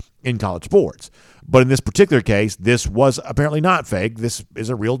stuff in college sports. But in this particular case, this was apparently not fake. This is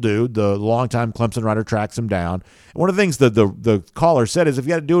a real dude. The longtime Clemson writer tracks him down. And one of the things that the caller said is if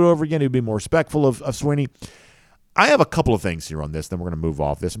you had to do it over again, he'd be more respectful of Swinney. I have a couple of things here on this, then we're going to move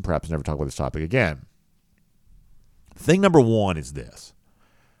off this and perhaps never talk about this topic again. Thing number one is this.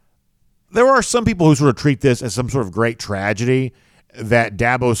 There are some people who sort of treat this as some sort of great tragedy that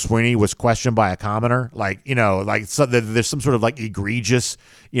Dabo Swinney was questioned by a commenter, there's some sort of like egregious,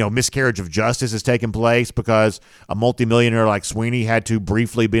 miscarriage of justice has taken place because a multimillionaire like Swinney had to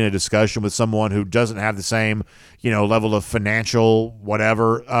briefly be in a discussion with someone who doesn't have the same, level of financial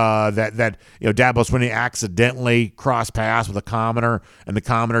whatever, that Dabo Swinney accidentally crossed paths with a commenter, and the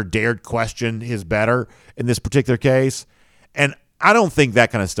commenter dared question his better in this particular case. And I don't think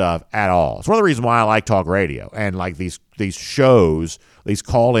that kind of stuff at all. It's one of the reasons why I like talk radio and like these shows, these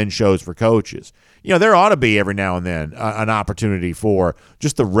call-in shows for coaches. There ought to be every now and then an opportunity for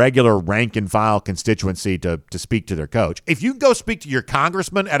just the regular rank-and-file constituency to speak to their coach. If you can go speak to your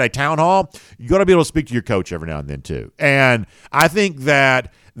congressman at a town hall, you got to be able to speak to your coach every now and then too. And I think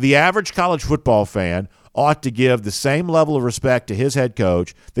that the average college football fan ought to give the same level of respect to his head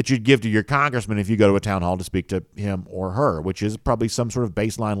coach that you'd give to your congressman if you go to a town hall to speak to him or her, which is probably some sort of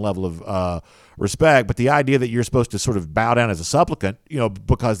baseline level of respect. But the idea that you're supposed to sort of bow down as a supplicant,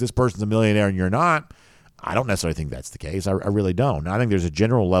 because this person's a millionaire and you're not, I don't necessarily think that's the case. I really don't. I think there's a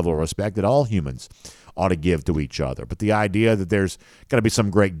general level of respect that all humans ought to give to each other. But the idea that there's going to be some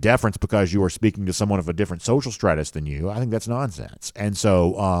great deference because you are speaking to someone of a different social stratus than you, I think that's nonsense. And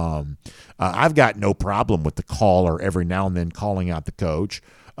so I've got no problem with the caller every now and then calling out the coach.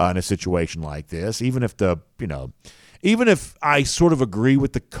 in a situation like this, even if even if I sort of agree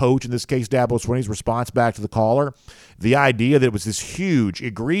with the coach, in this case Dabo Swinney's response back to the caller, the idea that it was this huge,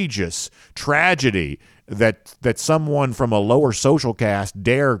 egregious tragedy that someone from a lower social caste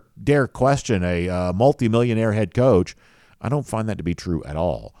dare question a multimillionaire head coach, I don't find that to be true at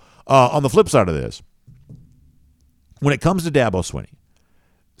all. On the flip side of this, when it comes to Dabo Swinney,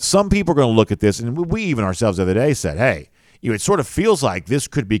 some people are going to look at this, and we even ourselves the other day said, hey, it sort of feels like this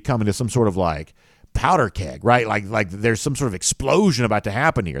could be coming to some sort of like powder keg, right? Like there's some sort of explosion about to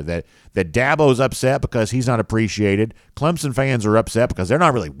happen here, that Dabo's upset because he's not appreciated. Clemson fans are upset because they're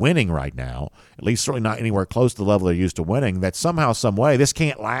not really winning right now, at least certainly not anywhere close to the level they're used to winning, that somehow, some way, this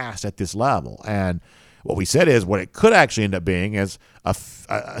can't last at this level. And what we said is what it could actually end up being is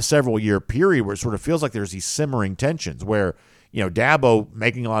a several-year period where it sort of feels like there's these simmering tensions where, Dabo,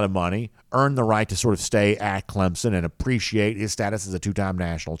 making a lot of money, earned the right to sort of stay at Clemson and appreciate his status as a two-time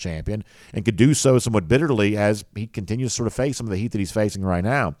national champion, and could do so somewhat bitterly as he continues to sort of face some of the heat that he's facing right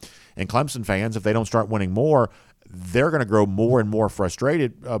now. And Clemson fans, if they don't start winning more, they're going to grow more and more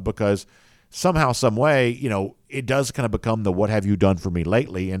frustrated because somehow, some way, it does kind of become the what have you done for me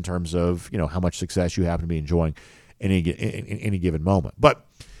lately in terms of, how much success you happen to be enjoying in any given moment. But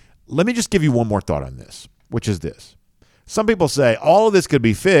let me just give you one more thought on this, which is this. Some people say all of this could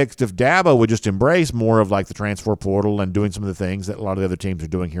be fixed if Dabo would just embrace more of like the transfer portal and doing some of the things that a lot of the other teams are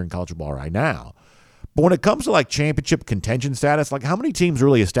doing here in college football right now. But when it comes to like championship contention status, like how many teams are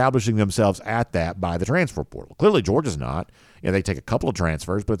really establishing themselves at that by the transfer portal? Clearly Georgia's not. They take a couple of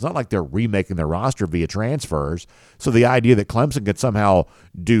transfers, but it's not like they're remaking their roster via transfers. So the idea that Clemson could somehow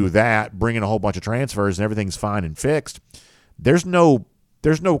do that, bring in a whole bunch of transfers and everything's fine and fixed, there's no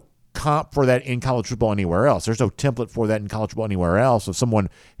comp for that in college football anywhere else. There's no template for that in college football anywhere else of someone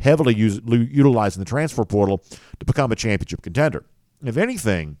heavily utilizing the transfer portal to become a championship contender. If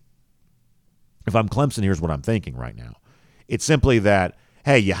anything, if I'm Clemson, here's what I'm thinking right now. It's simply that,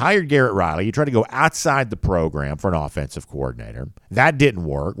 hey, you hired Garrett Riley. You tried to go outside the program for an offensive coordinator. That didn't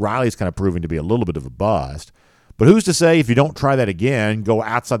work. Riley's kind of proving to be a little bit of a bust. But who's to say if you don't try that again, go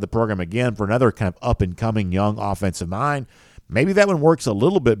outside the program again for another kind of up-and-coming young offensive mind, maybe that one works a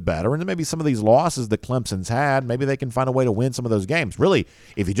little bit better, and then maybe some of these losses that Clemson's had, maybe they can find a way to win some of those games. Really,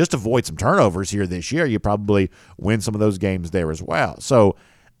 if you just avoid some turnovers here this year, you probably win some of those games there as well. So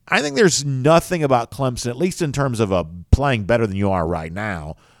I think there's nothing about Clemson, at least in terms of playing better than you are right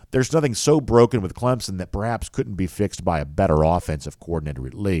now, there's nothing so broken with Clemson that perhaps couldn't be fixed by a better offensive coordinator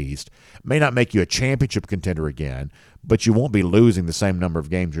at least. It may not make you a championship contender again, but you won't be losing the same number of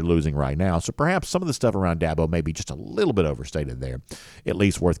games you're losing right now. So perhaps some of the stuff around Dabo may be just a little bit overstated there, at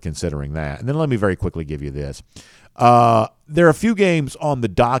least worth considering that. And then let me very quickly give you this. There are a few games on the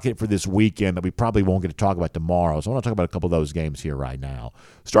docket for this weekend that we probably won't get to talk about tomorrow, so I want to talk about a couple of those games here right now.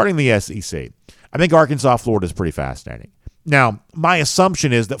 Starting the SEC, I think Arkansas-Florida is pretty fascinating. Now, my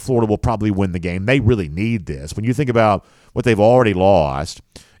assumption is that Florida will probably win the game. They really need this. When you think about what they've already lost,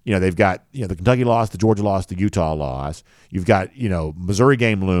 they've got the Kentucky loss, the Georgia loss, the Utah loss. You've got Missouri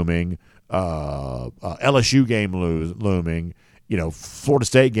game looming, LSU game looming, Florida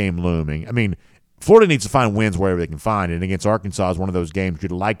State game looming. I mean, Florida needs to find wins wherever they can find it. And against Arkansas is one of those games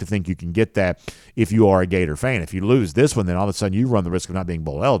you'd like to think you can get that if you are a Gator fan. If you lose this one, then all of a sudden you run the risk of not being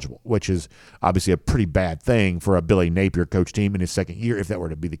bowl eligible, which is obviously a pretty bad thing for a Billy Napier coach team in his second year if that were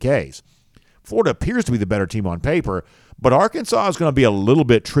to be the case. Florida appears to be the better team on paper, but Arkansas is going to be a little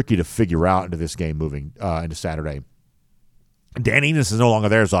bit tricky to figure out into this game moving into Saturday. Dan Enos is no longer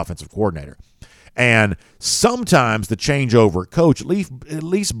there as offensive coordinator. And sometimes the changeover coach, at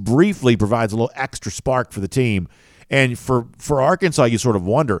least briefly, provides a little extra spark for the team. And for Arkansas, you sort of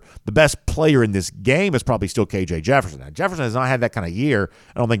wonder, the best player in this game is probably still KJ Jefferson. Now, Jefferson has not had that kind of year.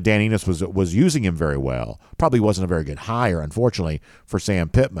 I don't think Dan Enos was using him very well. Probably wasn't a very good hire, unfortunately, for Sam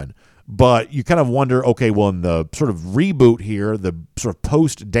Pittman. But you kind of wonder, okay, well, in the sort of reboot here, the sort of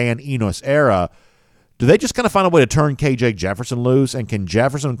post-Dan Enos era, do they just kind of find a way to turn KJ Jefferson loose? And can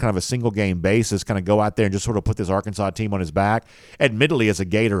Jefferson, kind of a single-game basis, kind of go out there and just sort of put this Arkansas team on his back? Admittedly, as a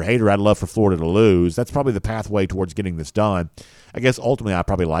Gator hater, I'd love for Florida to lose. That's probably the pathway towards getting this done. I guess ultimately I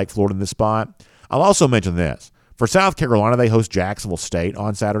probably like Florida in this spot. I'll also mention this. For South Carolina, they host Jacksonville State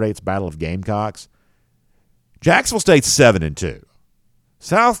on Saturday. It's Battle of Gamecocks. Jacksonville State's 7-2.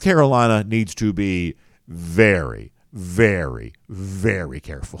 South Carolina needs to be very, very, very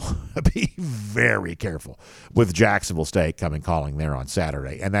careful. Be very careful with Jacksonville State calling there on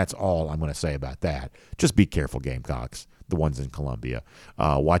Saturday. And that's all I'm going to say about that. Just be careful, Gamecocks, the ones in Columbia.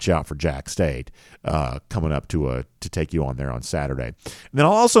 Watch out for Jack State coming up to take you on there on Saturday. And then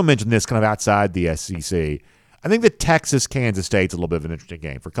I'll also mention this kind of outside the SEC. I think that Texas-Kansas State's a little bit of an interesting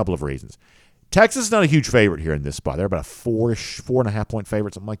game for a couple of reasons. Texas is not a huge favorite here in this spot. They're about a 4.5 point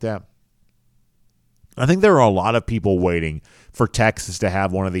favorite, something like that. I think there are a lot of people waiting for Texas to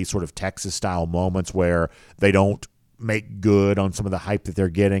have one of these sort of Texas-style moments where they don't make good on some of the hype that they're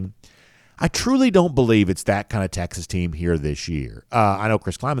getting. I truly don't believe it's that kind of Texas team here this year. I know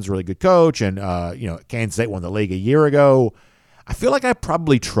Chris Kleiman's a really good coach, and Kansas State won the league a year ago. I feel like I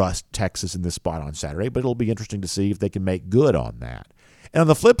probably trust Texas in this spot on Saturday, but it'll be interesting to see if they can make good on that. And on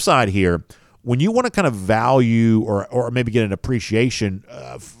the flip side here, when you want to kind of value or maybe get an appreciation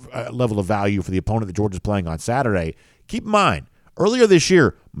level of value for the opponent that Georgia's playing on Saturday, keep in mind, earlier this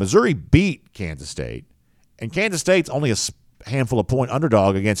year, Missouri beat Kansas State, and Kansas State's only a handful of point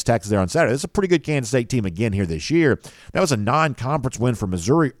underdog against Texas there on Saturday. This is a pretty good Kansas State team again here this year. That was a non-conference win for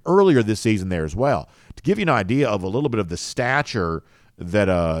Missouri earlier this season there as well. To give you an idea of a little bit of the stature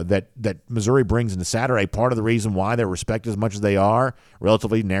that Missouri brings into Saturday, part of the reason why they're respected as much as they are,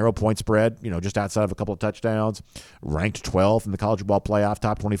 relatively narrow point spread, just outside of a couple of touchdowns, ranked 12th in the college football playoff,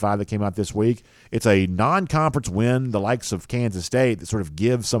 top 25 that came out this week. It's a non-conference win, the likes of Kansas State, that sort of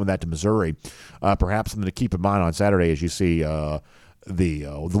gives some of that to Missouri. Perhaps something to keep in mind on Saturday as you see the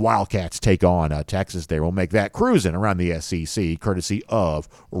Wildcats take on Texas there. We'll make that cruising around the SEC, courtesy of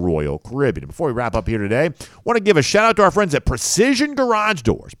Royal Caribbean. Before we wrap up here today, I want to give a shout-out to our friends at Precision Garage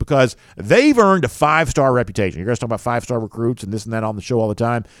Doors because they've earned a 5-star reputation. You're going to talk about 5-star recruits and this and that on the show all the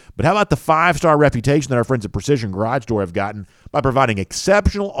time, but how about the 5-star reputation that our friends at Precision Garage Door have gotten by providing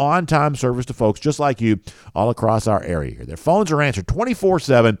exceptional on-time service to folks just like you all across our area here. Their phones are answered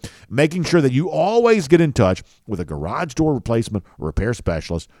 24/7, making sure that you always get in touch with a garage door replacement or repair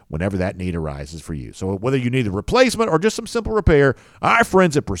specialist whenever that need arises for you. So whether you need a replacement or just some simple repair, our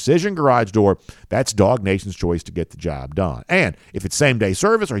friends at Precision Garage Door, that's DawgNation's choice to get the job done. And if it's same-day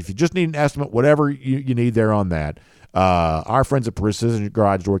service or if you just need an estimate, whatever you need there on that, our friends at Precision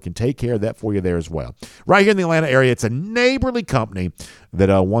Garage Door can take care of that for you there as well. Right here in the Atlanta area, it's a neighborly company that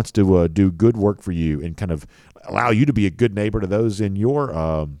wants to do good work for you and kind of allow you to be a good neighbor to those in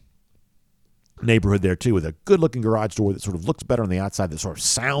your neighborhood there too, with a good-looking garage door that sort of looks better on the outside, that sort of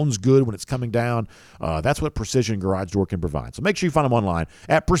sounds good when it's coming down. That's what Precision Garage Door can provide. So make sure you find them online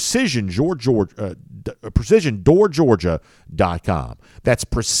at PrecisionDoorGeorgia.com. That's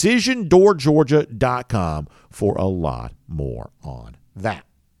PrecisionDoorGeorgia.com for a lot more on that.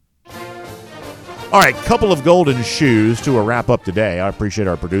 All right, couple of golden shoes to wrap up today. I appreciate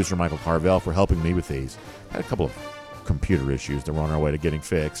our producer, Michael Carvel, for helping me with these. I had a couple of computer issues that were on our way to getting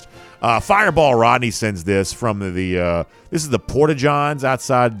fixed. Fireball Rodney sends this from this is the Porta Johns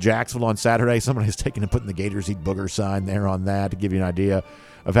outside Jacksonville on Saturday. Somebody's taking and putting the Gators Eat Booger sign there on that to give you an idea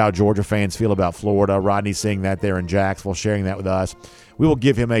of how Georgia fans feel about Florida. Rodney's seeing that there in Jacksonville, sharing that with us. We will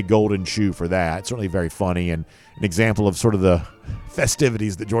give him a golden shoe for that. It's certainly very funny and an example of sort of the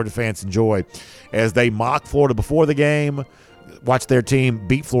festivities that Georgia fans enjoy as they mock Florida before the game, watch their team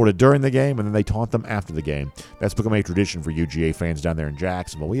beat Florida during the game, and then they taunt them after the game. That's become a tradition for UGA fans down there in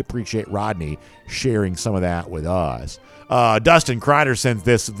Jacksonville. We appreciate Rodney sharing some of that with us. Dustin Kreider sends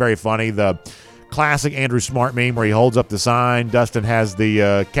this, very funny, the classic Andrew Smart meme where he holds up the sign. Dustin has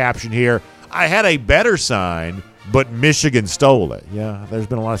the caption here, "I had a better sign, but Michigan stole it." Yeah, there's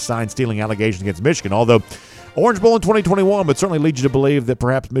been a lot of sign-stealing allegations against Michigan, although Orange Bowl in 2021 would certainly lead you to believe that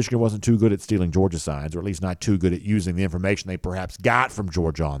perhaps Michigan wasn't too good at stealing Georgia signs, or at least not too good at using the information they perhaps got from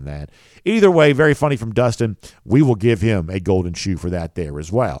Georgia on that. Either way, very funny from Dustin. We will give him a golden shoe for that there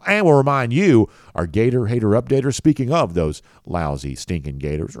as well. And we'll remind you, our Gator Hater Updater, speaking of those lousy, stinking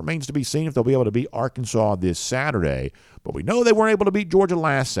Gators, remains to be seen if they'll be able to beat Arkansas this Saturday. But we know they weren't able to beat Georgia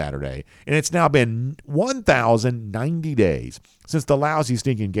last Saturday, and it's now been 1,090 days since the lousy,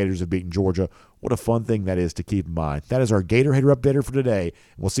 stinking Gators have beaten Georgia. What a fun thing that is to keep in mind. That is our Gator Hater Updater for today.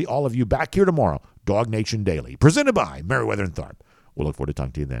 We'll see all of you back here tomorrow, DawgNation Daily, presented by Meriwether and Tharp. We'll look forward to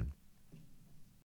talking to you then.